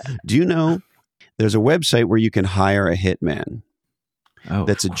shit up. Do you know there's a website where you can hire a hitman? Oh,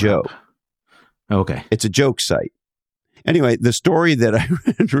 that's a joke. Okay. It's a joke site. Anyway, the story that I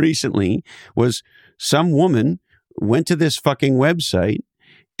read recently was some woman went to this fucking website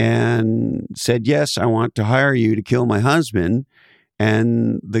and said, yes, I want to hire you to kill my husband.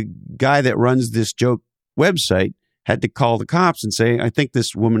 And the guy that runs this joke website had to call the cops and say, I think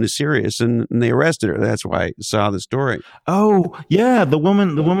this woman is serious. And they arrested her. That's why I saw the story. Oh, yeah. The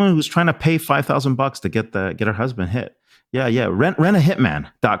woman who's trying to pay $5,000 to get her husband hit. Yeah.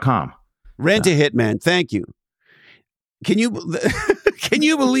 Rentahitman.com. Rent a hitman. Thank you. can you can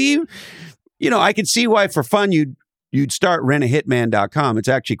you believe? I could see why for fun you'd start rentahitman.com. It's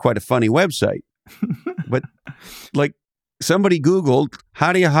actually quite a funny website. But like somebody Googled,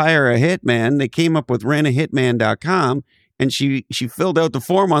 how do you hire a hitman? They came up with rentahitman.com, and she filled out the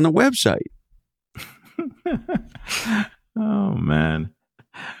form on the website. Oh, man.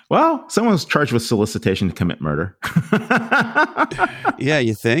 Well, someone was charged with solicitation to commit murder. Yeah,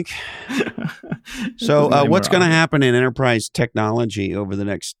 you think? So what's going to happen in enterprise technology over the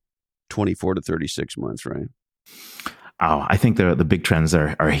next 24 to 36 months, right? Oh, I think the big trends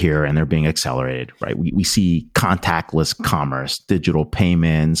are here, and they're being accelerated, right? We see contactless commerce, digital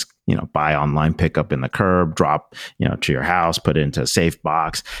payments, buy online, pick up in the curb, drop, to your house, put it into a safe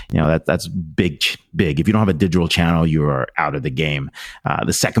box. That's big. If you don't have a digital channel, you are out of the game.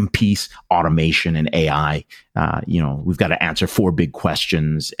 The second piece, automation and AI. We've got to answer 4 big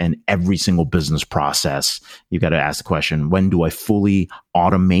questions in every single business process. You've got to ask the question, when do I fully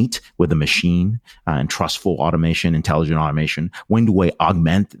automate with a machine and trustful automation, intelligent automation? When do I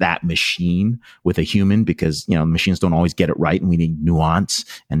augment that machine with a human? Because, machines don't always get it right, and we need nuance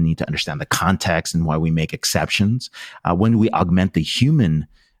and need to understand the context and why we make exceptions. When do we augment the human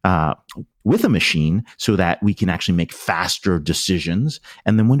with a machine so that we can actually make faster decisions?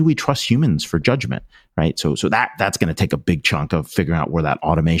 And then when do we trust humans for judgment, right? So that's going to take a big chunk of figuring out where that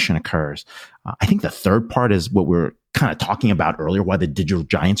automation occurs. I think the third part is what we're kind of talking about earlier, why the digital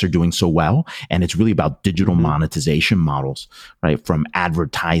giants are doing so well. And it's really about digital monetization models, right? From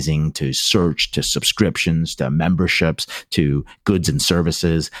advertising to search to subscriptions to memberships to goods and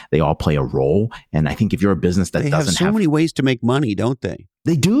services. They all play a role. And I think if you're a business that doesn't have so many ways to make money, don't they?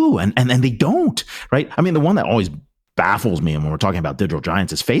 They do. And they don't, right? I mean, the one that always baffles me, and when we're talking about digital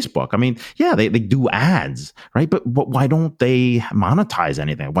giants, is Facebook. I mean, yeah, they do ads, right? But why don't they monetize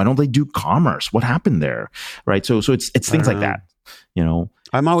anything? Why don't they do commerce? What happened there, right? So it's things like that,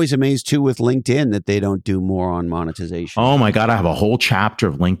 I'm always amazed too with LinkedIn that they don't do more on monetization. Oh my God, I have a whole chapter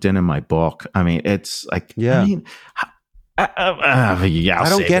of LinkedIn in my book. I mean, it's like, yeah. I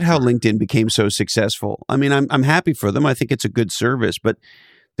don't get how LinkedIn became so successful. I mean, I'm happy for them. I think it's a good service, but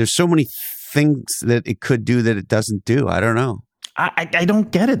there's so many things that it could do that it doesn't do. I don't know. I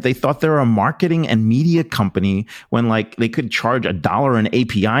don't get it. They thought they were a marketing and media company when they could charge $1 an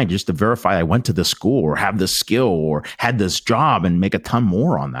API just to verify I went to the school or have this skill or had this job and make a ton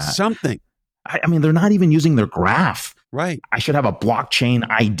more on that. Something. I mean, they're not even using their graph. Right. I should have a blockchain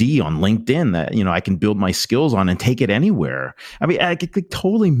ID on LinkedIn that, I can build my skills on and take it anywhere. I mean, I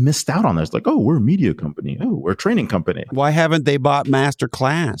totally missed out on this. Like, oh, we're a media company. Oh, we're a training company. Why haven't they bought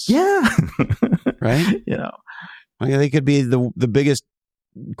Masterclass? Yeah. Right. They could be the biggest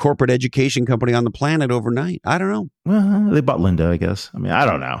corporate education company on the planet overnight. I don't know. Well, they bought Lynda, I guess. I mean, I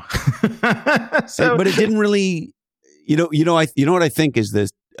don't know. But it didn't really, what I think is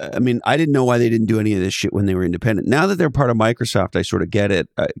this. I mean, I didn't know why they didn't do any of this shit when they were independent. Now that they're part of Microsoft, I sort of get it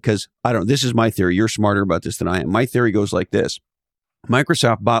because this is my theory. You're smarter about this than I am. My theory goes like this.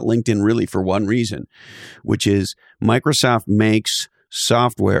 Microsoft bought LinkedIn really for one reason, which is Microsoft makes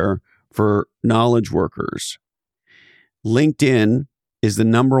software for knowledge workers. LinkedIn is the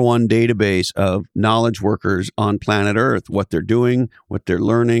number one database of knowledge workers on planet Earth, what they're doing, what they're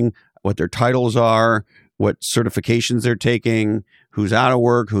learning, what their titles are, what certifications they're taking, who's out of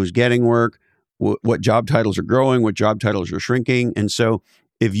work, who's getting work, what job titles are growing, what job titles are shrinking. And so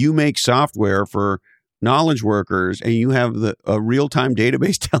if you make software for knowledge workers and you have a real-time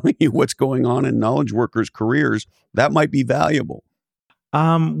database telling you what's going on in knowledge workers' careers, that might be valuable.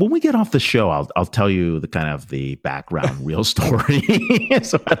 When we get off the show, I'll tell you the background real story,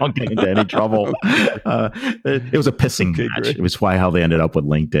 so I don't get into any trouble. It was a pissing match. Great. It was how they ended up with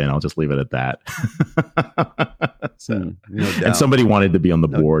LinkedIn. I'll just leave it at that. And somebody wanted to be on the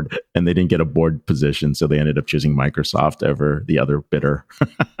board, and they didn't get a board position, so they ended up choosing Microsoft over the other bidder.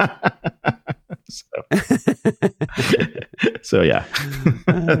 So yeah,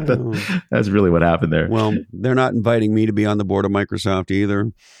 that's really what happened there. Well, they're not inviting me to be on the board of Microsoft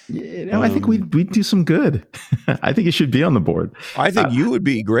either. I think we'd do some good. I think you should be on the board. I think you would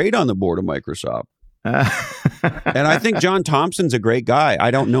be great on the board of Microsoft. And I think John Thompson's a great guy.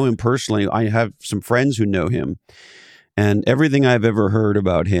 I don't know him personally. I have some friends who know him. And everything I've ever heard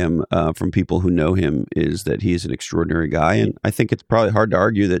about him from people who know him is that he's an extraordinary guy. And I think it's probably hard to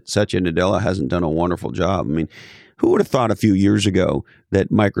argue that Satya Nadella hasn't done a wonderful job. I mean, who would have thought a few years ago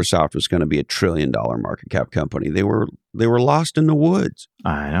that Microsoft was going to be $1 trillion market cap company? They were lost in the woods.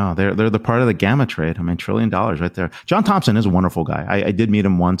 I know. They're the part of the gamma trade. I mean, $1 trillion right there. John Thompson is a wonderful guy. I did meet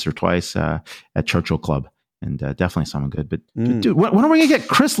him once or twice at Churchill Club, and definitely someone good. But dude, when are we going to get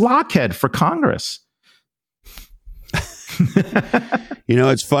Chris Lochhead for Congress?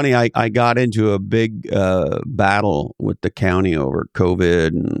 It's funny. I got into a big battle with the county over COVID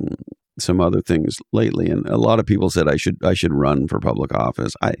and some other things lately, and a lot of people said I should run for public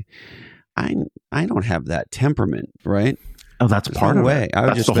office. I don't have that temperament, right? Oh, that's part of it.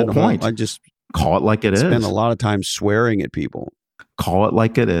 That's the whole point. I just call it like it is. Spend a lot of time swearing at people. Call it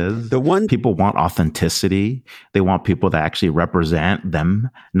like it is. People want authenticity. They want people that actually represent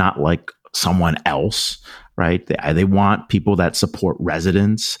them, not like someone else, right? They want people that support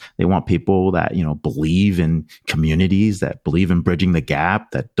residents. They want people that, believe in communities, that believe in bridging the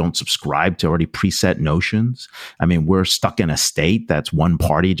gap, that don't subscribe to already preset notions. I mean, we're stuck in a state that's one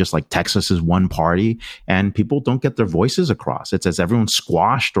party, just like Texas is one party, and people don't get their voices across. It's as everyone's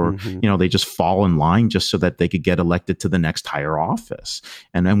squashed or, they just fall in line just so that they could get elected to the next higher office.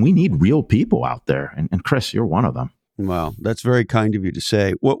 And we need real people out there. And Chris, you're one of them. Well, that's very kind of you to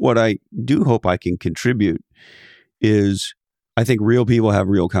say. What I do hope I can contribute is I think real people have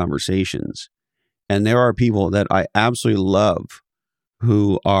real conversations. And there are people that I absolutely love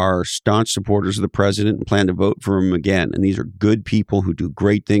who are staunch supporters of the president and plan to vote for him again. And these are good people who do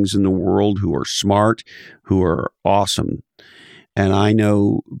great things in the world, who are smart, who are awesome. And I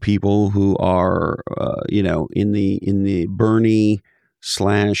know people who are, in the Bernie /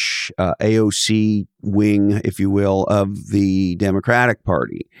 AOC wing, if you will, of the Democratic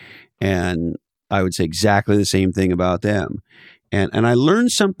Party. And I would say exactly the same thing about them. And I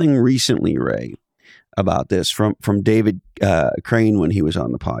learned something recently, Ray, about this from David Crane when he was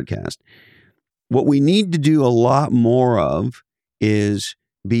on the podcast. What we need to do a lot more of is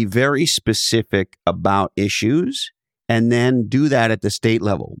be very specific about issues and then do that at the state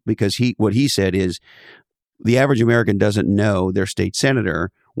level. Because what he said is, the average American doesn't know their state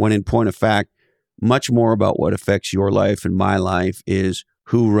senator, when in point of fact, much more about what affects your life and my life is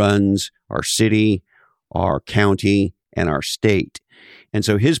who runs our city, our county, and our state. And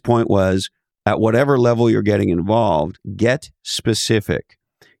so his point was, at whatever level you're getting involved, get specific.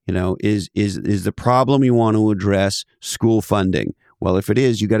 Is the problem you want to address school funding? Well, if it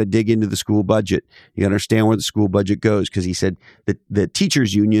is, you got to dig into the school budget. You got to understand where the school budget goes, because he said that the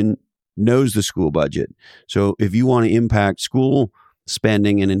teachers union knows the school budget. So if you want to impact school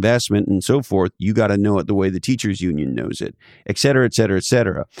spending and investment and so forth, you got to know it the way the teachers union knows it, et cetera, et cetera, et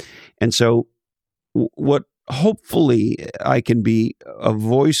cetera. And so what hopefully I can be a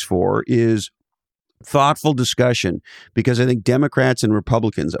voice for is thoughtful discussion, because I think Democrats and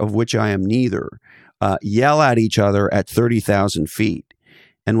Republicans, of which I am neither, yell at each other at 30,000 feet.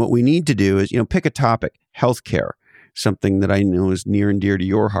 And what we need to do is, pick a topic, healthcare, something that I know is near and dear to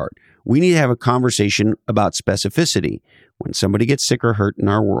your heart. We need to have a conversation about specificity. When somebody gets sick or hurt in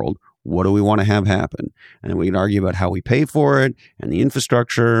our world, what do we want to have happen? And we can argue about how we pay for it and the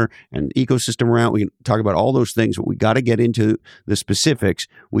infrastructure and the ecosystem around. We can talk about all those things, but we got to get into the specifics.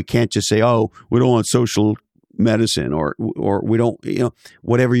 We can't just say, oh, we don't want social medicine or we don't,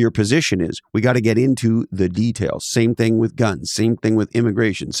 whatever your position is. We got to get into the details. Same thing with guns, same thing with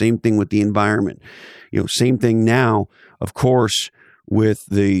immigration, same thing with the environment. Same thing now, of course, with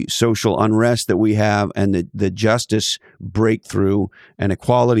the social unrest that we have and the justice breakthrough and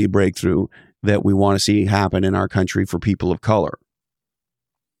equality breakthrough that we want to see happen in our country for people of color.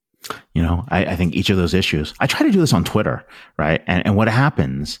 I think each of those issues, I try to do this on Twitter, right? And what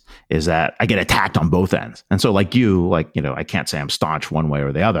happens is that I get attacked on both ends. And so I can't say I'm staunch one way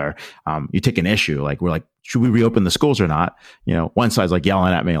or the other. You take an issue, we're like, should we reopen the schools or not? One side's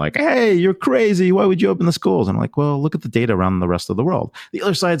yelling at me hey, you're crazy. Why would you open the schools? And I'm like, well, look at the data around the rest of the world. The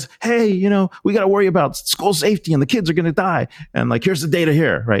other side's, hey, we got to worry about school safety and the kids are going to die. And here's the data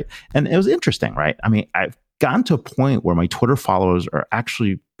here, right? And it was interesting, right? I mean, I've gotten to a point where my Twitter followers are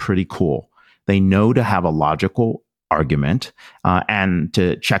actually pretty cool. They know to have a logical argument and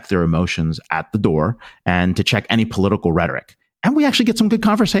to check their emotions at the door and to check any political rhetoric. And we actually get some good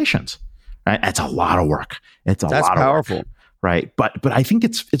conversations. Right? It's a lot of work. That's powerful. Work, right? But I think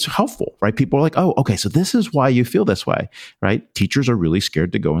it's helpful, right? People are like, oh, okay, so this is why you feel this way, right? Teachers are really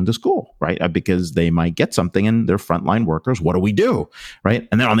scared to go into school, right? Because they might get something and they're frontline workers. What do we do, right?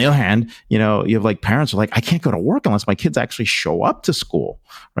 And then on the other hand, you have parents who are like, I can't go to work unless my kids actually show up to school,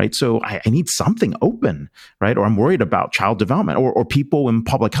 right? So I need something open, right? Or I'm worried about child development or people in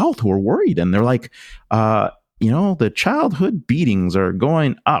public health who are worried and they're like, the childhood beatings are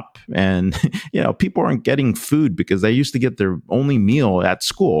going up and, people aren't getting food because they used to get their only meal at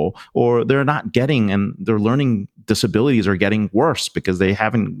school, or they're not getting, and their learning disabilities are getting worse because they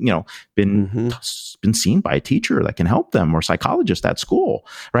haven't, been seen by a teacher that can help them or psychologist at school.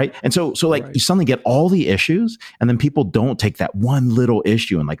 Right. And so right. You suddenly get all the issues, and then people don't take that one little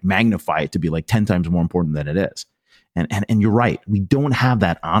issue and magnify it to be 10 times more important than it is. And you're right. We don't have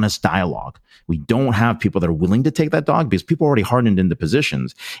that honest dialogue. We don't have people that are willing to take that dog because people are already hardened into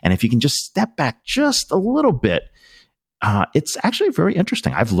positions. And if you can just step back just a little bit, it's actually very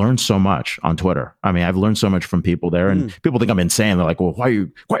interesting. I've learned so much on Twitter. I mean, I've learned so much from people there, and people think I'm insane. They're like, well, why are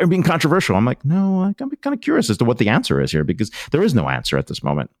you being controversial? I'm like, no, I'm kind of curious as to what the answer is here, because there is no answer at this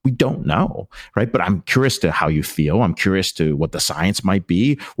moment. We don't know, right? But I'm curious to how you feel. I'm curious to what the science might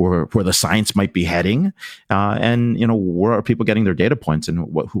be, or where the science might be heading. And, where are people getting their data points, and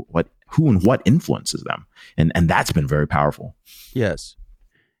who and what influences them? And that's been very powerful. Yes.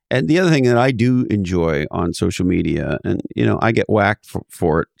 And the other thing that I do enjoy on social media, and I get whacked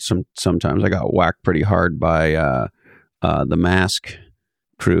for it sometimes. I got whacked pretty hard by the mask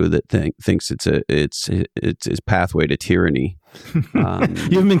crew that thinks it's his pathway to tyranny. You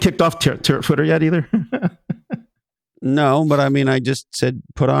haven't been kicked off Twitter yet either? No, but I mean, I just said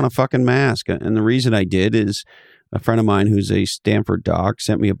put on a fucking mask, and the reason I did is a friend of mine who's a Stanford doc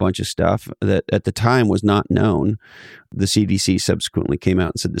sent me a bunch of stuff that at the time was not known. The CDC subsequently came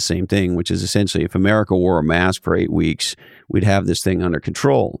out and said the same thing, which is essentially if America wore a mask for 8 weeks, we'd have this thing under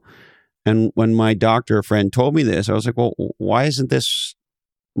control. And when my doctor friend told me this, I was like, well, why isn't this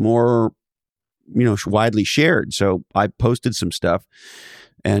more, widely shared? So I posted some stuff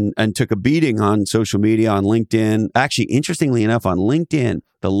and took a beating on social media, on LinkedIn. Actually, interestingly enough, on LinkedIn,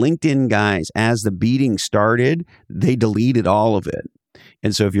 the LinkedIn guys, as the beating started, they deleted all of it.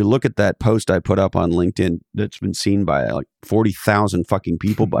 And so if you look at that post I put up on LinkedIn, that's been seen by like 40,000 fucking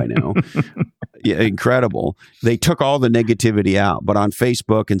people by now. Yeah, incredible. They took all the negativity out, but on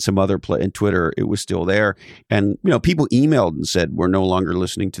Facebook and some other and Twitter, it was still there. And people emailed and said we're no longer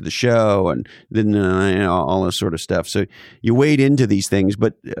listening to the show, and then all this sort of stuff. So you wade into these things,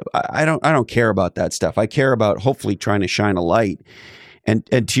 but I don't care about that stuff. I care about hopefully trying to shine a light. And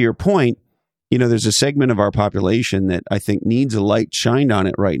to your point, there's a segment of our population that I think needs a light shined on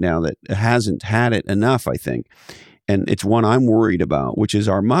it right now that hasn't had it enough, I think. And it's one I'm worried about, which is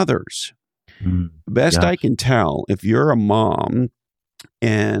our mothers. Best I can tell, if you're a mom,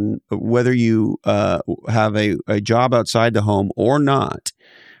 and whether you have a job outside the home or not,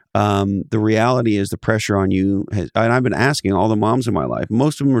 the reality is the pressure on you and I've been asking all the moms in my life,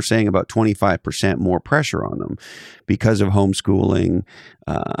 most of them are saying about 25% more pressure on them because of homeschooling,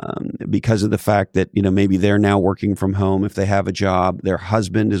 because of the fact that, maybe they're now working from home. If they have a job, their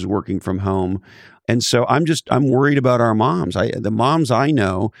husband is working from home. And so I'm worried about our moms. The moms I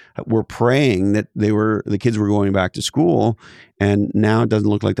know were praying that the kids were going back to school, and now it doesn't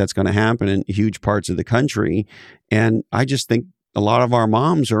look like that's going to happen in huge parts of the country. And I just think a lot of our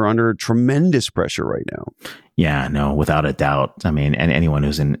moms are under tremendous pressure right now. Yeah, no, without a doubt. I mean, and anyone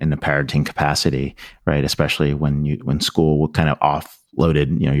who's in a parenting capacity, right? Especially when school kind of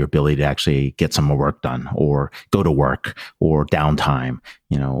offloaded, your ability to actually get some more work done, or go to work, or downtime,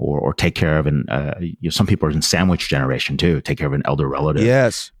 or take care of some people are in sandwich generation too, take care of an elder relative.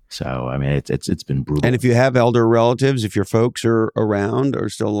 Yes. So, I mean, it's been brutal. And if you have elder relatives, if your folks are around or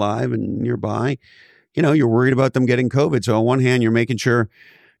still alive and nearby, you're worried about them getting COVID. So on one hand, you're making sure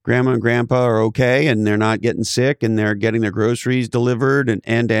grandma and grandpa are okay and they're not getting sick and they're getting their groceries delivered and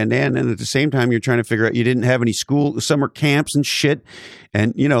at the same time, you're trying to figure out you didn't have any summer camps and shit.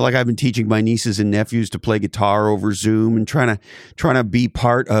 And, like I've been teaching my nieces and nephews to play guitar over Zoom and trying to be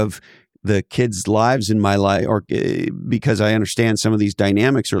part of the kids' lives in my life, or because I understand some of these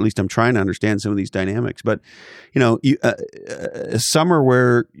dynamics, or at least I'm trying to understand some of these dynamics. But, a summer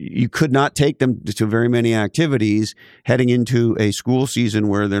where you could not take them to very many activities, heading into a school season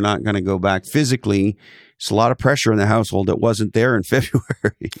where they're not going to go back physically, it's a lot of pressure in the household that wasn't there in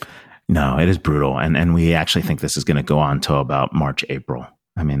February. No, it is brutal. And we actually think this is going to go on till about March, April.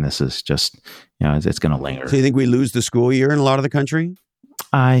 I mean, this is just, it's going to linger. So you think we lose the school year in a lot of the country?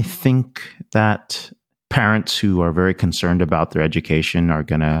 I think that parents who are very concerned about their education are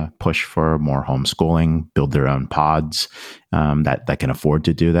going to push for more homeschooling, build their own pods that can afford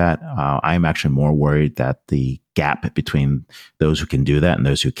to do that. I'm actually more worried that the gap between those who can do that and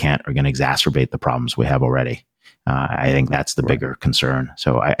those who can't are going to exacerbate the problems we have already. I think that's the bigger concern.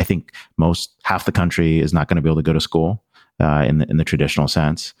 So I think half the country is not going to be able to go to school in the traditional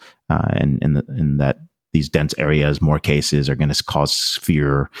sense, and in that these dense areas, more cases are going to cause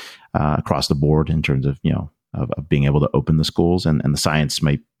fear across the board in terms of of being able to open the schools, and the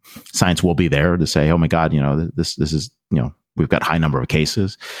science will be there to say, oh my God, this is we've got high number of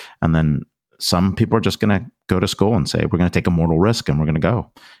cases, and then some people are just going to go to school and say, we're going to take a mortal risk and we're going to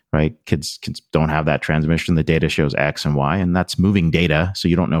go, right? Kids don't have that transmission. The data shows X and Y, and that's moving data, so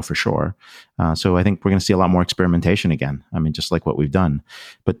you don't know for sure. So I think we're going to see a lot more experimentation again. I mean, just like what we've done.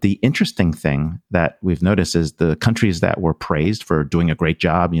 But the interesting thing that we've noticed is the countries that were praised for doing a great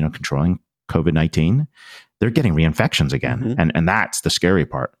job, controlling COVID-19, they're getting reinfections again. Mm-hmm. And that's the scary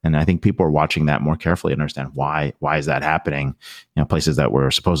part. And I think people are watching that more carefully and understand why is that happening? Places that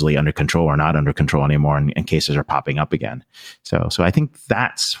were supposedly under control are not under control anymore, and cases are popping up again. So I think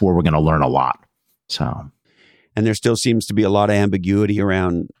that's where we're going to learn a lot. And there still seems to be a lot of ambiguity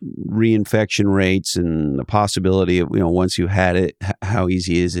around reinfection rates and the possibility of, once you had it, how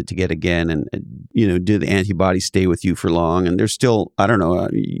easy is it to get again? And, do the antibodies stay with you for long? And there's still, I don't know,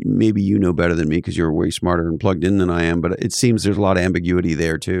 maybe you know better than me because you're way smarter and plugged in than I am, but it seems there's a lot of ambiguity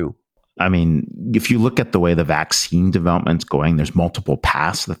there too. I mean, if you look at the way the vaccine development's going, there's multiple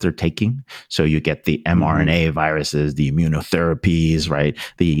paths that they're taking. So you get the mRNA viruses, the immunotherapies, right?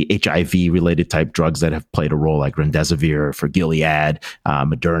 The HIV-related type drugs that have played a role, like remdesivir for Gilead,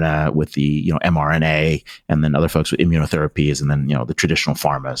 Moderna with the mRNA, and then other folks with immunotherapies, and then the traditional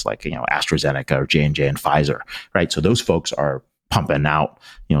pharmas like AstraZeneca or J&J and Pfizer, right? So those folks are pumping out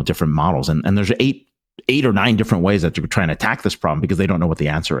different models, and there's eight or nine different ways that they're trying to attack this problem because they don't know what the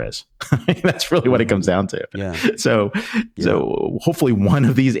answer is. That's really what it comes down to. Yeah. So hopefully one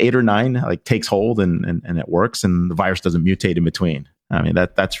of these 8 or 9 takes hold and it works, and the virus doesn't mutate in between. I mean,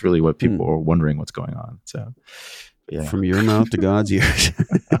 that's really what people are wondering what's going on. So yeah. From your mouth to God's ears.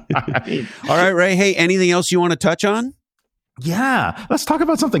 All right, Ray. Hey, anything else you want to touch on? Yeah, let's talk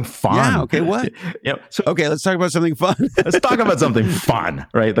about something fun. Yeah, okay, what? Okay, let's talk about something fun. Let's talk about something fun,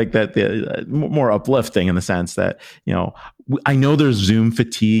 right? Like that, more uplifting in the sense that, I know there's Zoom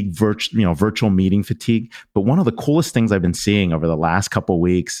fatigue, virtual meeting fatigue, but one of the coolest things I've been seeing over the last couple of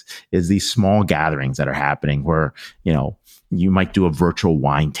weeks is these small gatherings that are happening where, you might do a virtual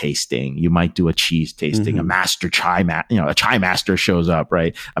wine tasting. You might do a cheese tasting. A master a chai master shows up,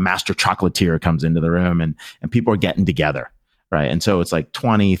 right? A master chocolatier comes into the room and people are getting together. Right. And so it's like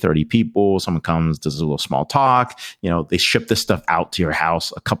 20, 30 people. Someone comes, does a little small talk. They ship this stuff out to your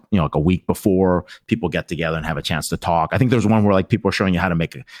house like a week before. People get together and have a chance to talk. I think there's one where people are showing you how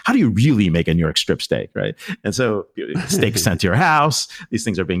do you really make a New York strip steak, right? And so steak is sent to your house. These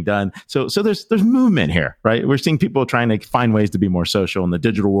things are being done. So there's movement here, right? We're seeing people trying to find ways to be more social in the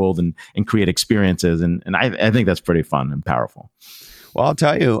digital world and create experiences. And I think that's pretty fun and powerful. Well, I'll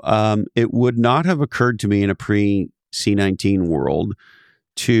tell you, it would not have occurred to me in a C19 world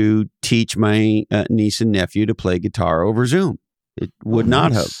to teach my niece and nephew to play guitar over Zoom. It would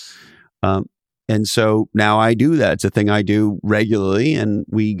not have. And so now I do that. It's a thing I do regularly, and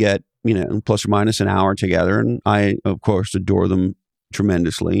we get, plus or minus an hour together. And I, of course, adore them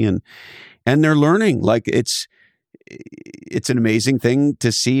tremendously. And they're learning. Like it's an amazing thing to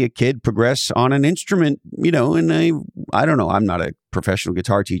see a kid progress on an instrument, and I don't know, I'm not a professional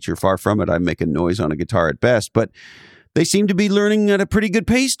guitar teacher, far from it. I make a noise on a guitar at best, but they seem to be learning at a pretty good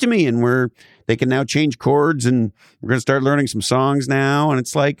pace to me, and they can now change chords, and we're going to start learning some songs now. And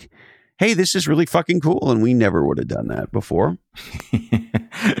it's like, hey, this is really fucking cool. And we never would have done that before.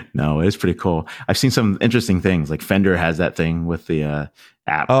 No, it's pretty cool. I've seen some interesting things, like Fender has that thing with the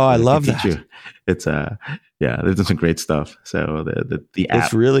app. Oh, I love that. It's there's some great stuff. So the app,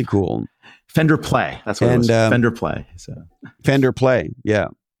 it's really cool. Fender Play. That's what it was. Fender Play. So Fender Play. Yeah.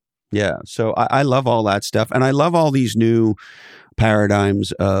 Yeah. So I love all that stuff. And I love all these new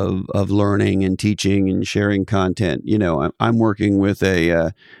paradigms of learning and teaching and sharing content. I'm working with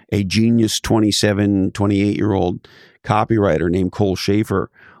a genius 27, 28-year-old copywriter named Cole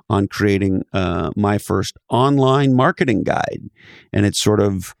Schaefer on creating my first online marketing guide. And it's sort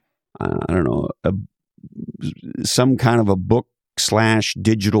of, I don't know, some kind of a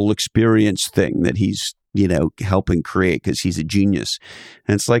book/digital experience thing that he's helping create because he's a genius.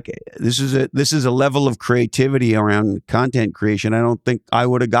 And it's like, this is a level of creativity around content creation I don't think I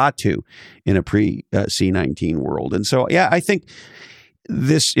would have got to in a pre-C19 world. And so, yeah, I think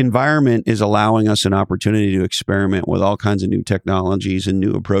this environment is allowing us an opportunity to experiment with all kinds of new technologies and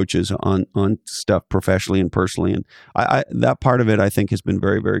new approaches on stuff professionally and personally. And I that part of it, I think, has been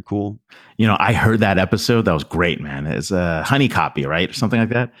very, very cool. I heard that episode. That was great, man. It's Honey Copy, right? Or something like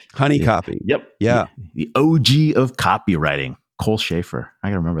that. Honey Copy. Yep. Yeah. The OG of copywriting, Cole Schaefer. I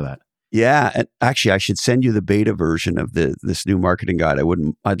got to remember that. Yeah. And actually, I should send you the beta version of this new marketing guide.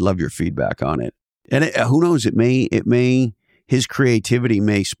 I'd love your feedback on it. And who knows, his creativity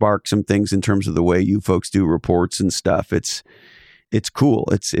may spark some things in terms of the way you folks do reports and stuff. It's cool.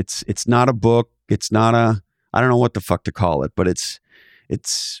 It's not a book. It's not I don't know what the fuck to call it, but it's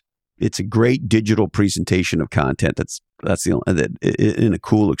it's a great digital presentation of content. That's in a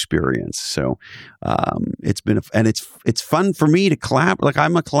cool experience. So it's been it's fun for me to collab. Like,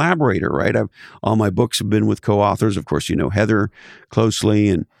 I'm a collaborator, right? All my books have been with co-authors. Of course, you know Heather closely,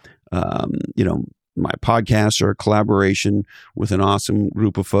 and my podcasts are a collaboration with an awesome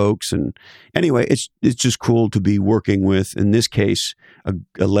group of folks. And anyway, it's just cool to be working with, in this case, a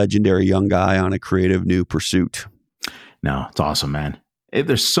legendary young guy on a creative new pursuit. No, it's awesome, man.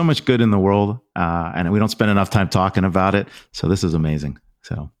 There's so much good in the world, and we don't spend enough time talking about it. So this is amazing.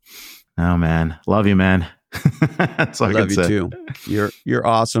 So, oh man, love you, man. That's all I love you too. You're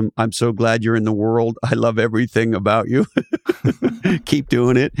awesome. I'm so glad you're in the world. I love everything about you. Keep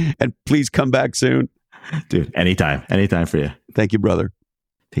doing it, and please come back soon, dude. Anytime for you. Thank you, brother.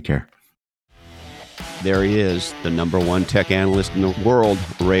 Take care. There he is, the number one tech analyst in the world,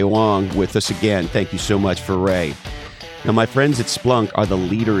 Ray Wang, with us again. Thank you so much for Ray. Now, my friends at Splunk are the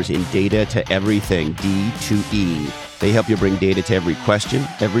leaders in data to everything, D2E. They help you bring data to every question,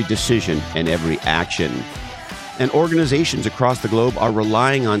 every decision, and every action. And organizations across the globe are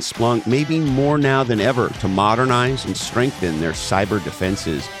relying on Splunk, maybe more now than ever, to modernize and strengthen their cyber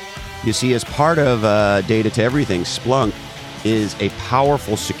defenses. You see, as part of data to everything, Splunk is a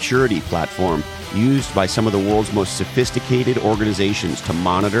powerful security platform used by some of the world's most sophisticated organizations to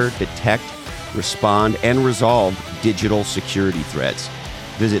monitor, detect, respond, and resolve digital security threats.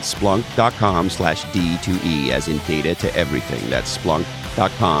 Visit Splunk.com/D2E, as in data to everything. That's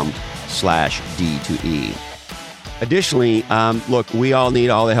Splunk.com/D2E. Additionally, look, we all need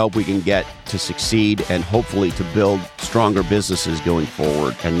all the help we can get to succeed and hopefully to build stronger businesses going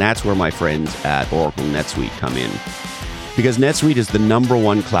forward. And that's where my friends at Oracle NetSuite come in. Because NetSuite is the number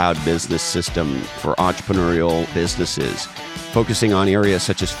one cloud business system for entrepreneurial businesses, focusing on areas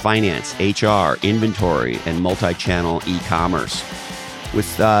such as finance, HR, inventory, and multi-channel e-commerce. With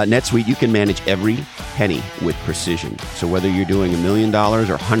NetSuite, you can manage every penny with precision. So whether you're doing $1 million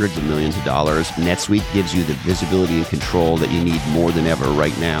or hundreds of millions of dollars, NetSuite gives you the visibility and control that you need more than ever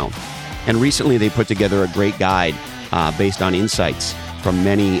right now. And recently, they put together a great guide based on insights from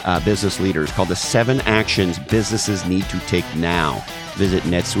many business leaders called the 7 Actions Businesses Need to Take Now. Visit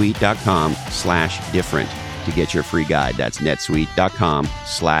netsuite.com/different to get your free guide. That's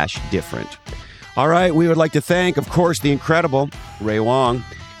netsuite.com/different. All right, we would like to thank, of course, the incredible Ray Wang.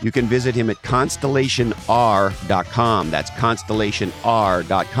 You can visit him at constellationr.com. That's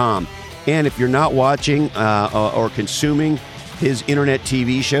constellationr.com. And if you're not watching or consuming his internet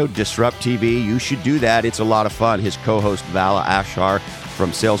TV show, Disrupt TV, you should do that. It's a lot of fun. His co-host, Vala Afshar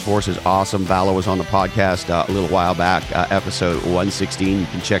from Salesforce, is awesome. Vala was on the podcast a little while back, episode 116. You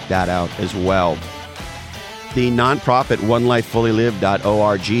can check that out as well. The nonprofit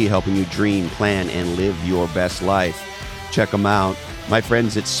onelifefullylived.org, helping you dream, plan, and live your best life. Check them out. My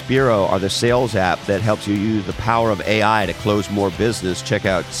friends at Spiro are the sales app that helps you use the power of AI to close more business. Check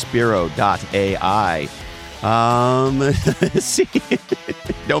out Spiro.ai. See,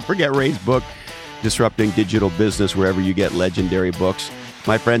 don't forget Ray's book, Disrupting Digital Business, wherever you get legendary books.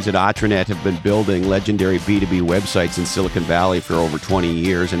 My friends at Atranet have been building legendary B2B websites in Silicon Valley for over 20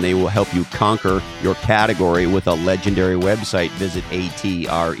 years, and they will help you conquer your category with a legendary website. Visit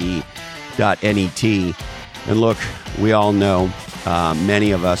atre.net. And look, we all know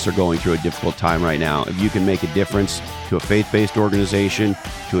many of us are going through a difficult time right now. If you can make a difference to a faith-based organization,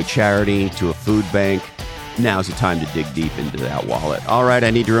 to a charity, to a food bank, now's the time to dig deep into that wallet. All right, I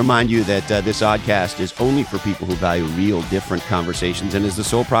need to remind you that this Oddcast is only for people who value real, different conversations and is the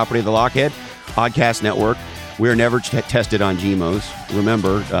sole property of the Lockheed Oddcast Network. We are never tested on GMOs.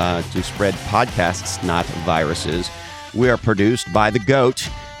 Remember to spread podcasts, not viruses. We are produced by the GOAT,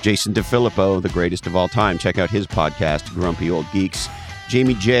 Jason DeFilippo, the greatest of all time. Check out his podcast, Grumpy Old Geeks.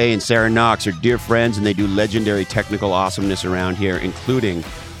 Jamie J and Sarah Knox are dear friends, and they do legendary technical awesomeness around here, including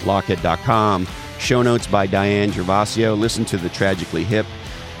Lockheed.com. Show notes by Diane Gervasio. Listen to the Tragically Hip.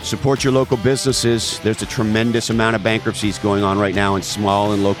 Support your local businesses. There's a tremendous amount of bankruptcies going on right now in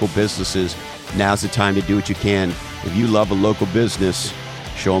small and local businesses. Now's the time to do what you can. If you love a local business,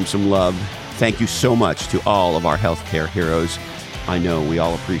 show them some love. Thank you so much to all of our healthcare heroes. I know we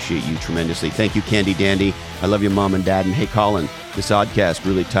all appreciate you tremendously. Thank you, Candy Dandy. I love you, Mom and Dad. And hey, Colin, this Oddcast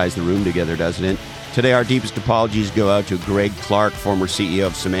really ties the room together, doesn't it? Today, our deepest apologies go out to Greg Clark, former CEO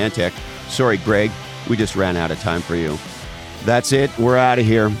of Symantec. Sorry, Greg, we just ran out of time for you. That's it. We're out of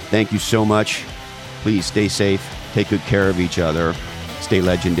here. Thank you so much. Please stay safe. Take good care of each other. Stay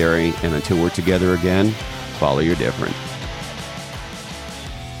legendary. And until we're together again, follow your different.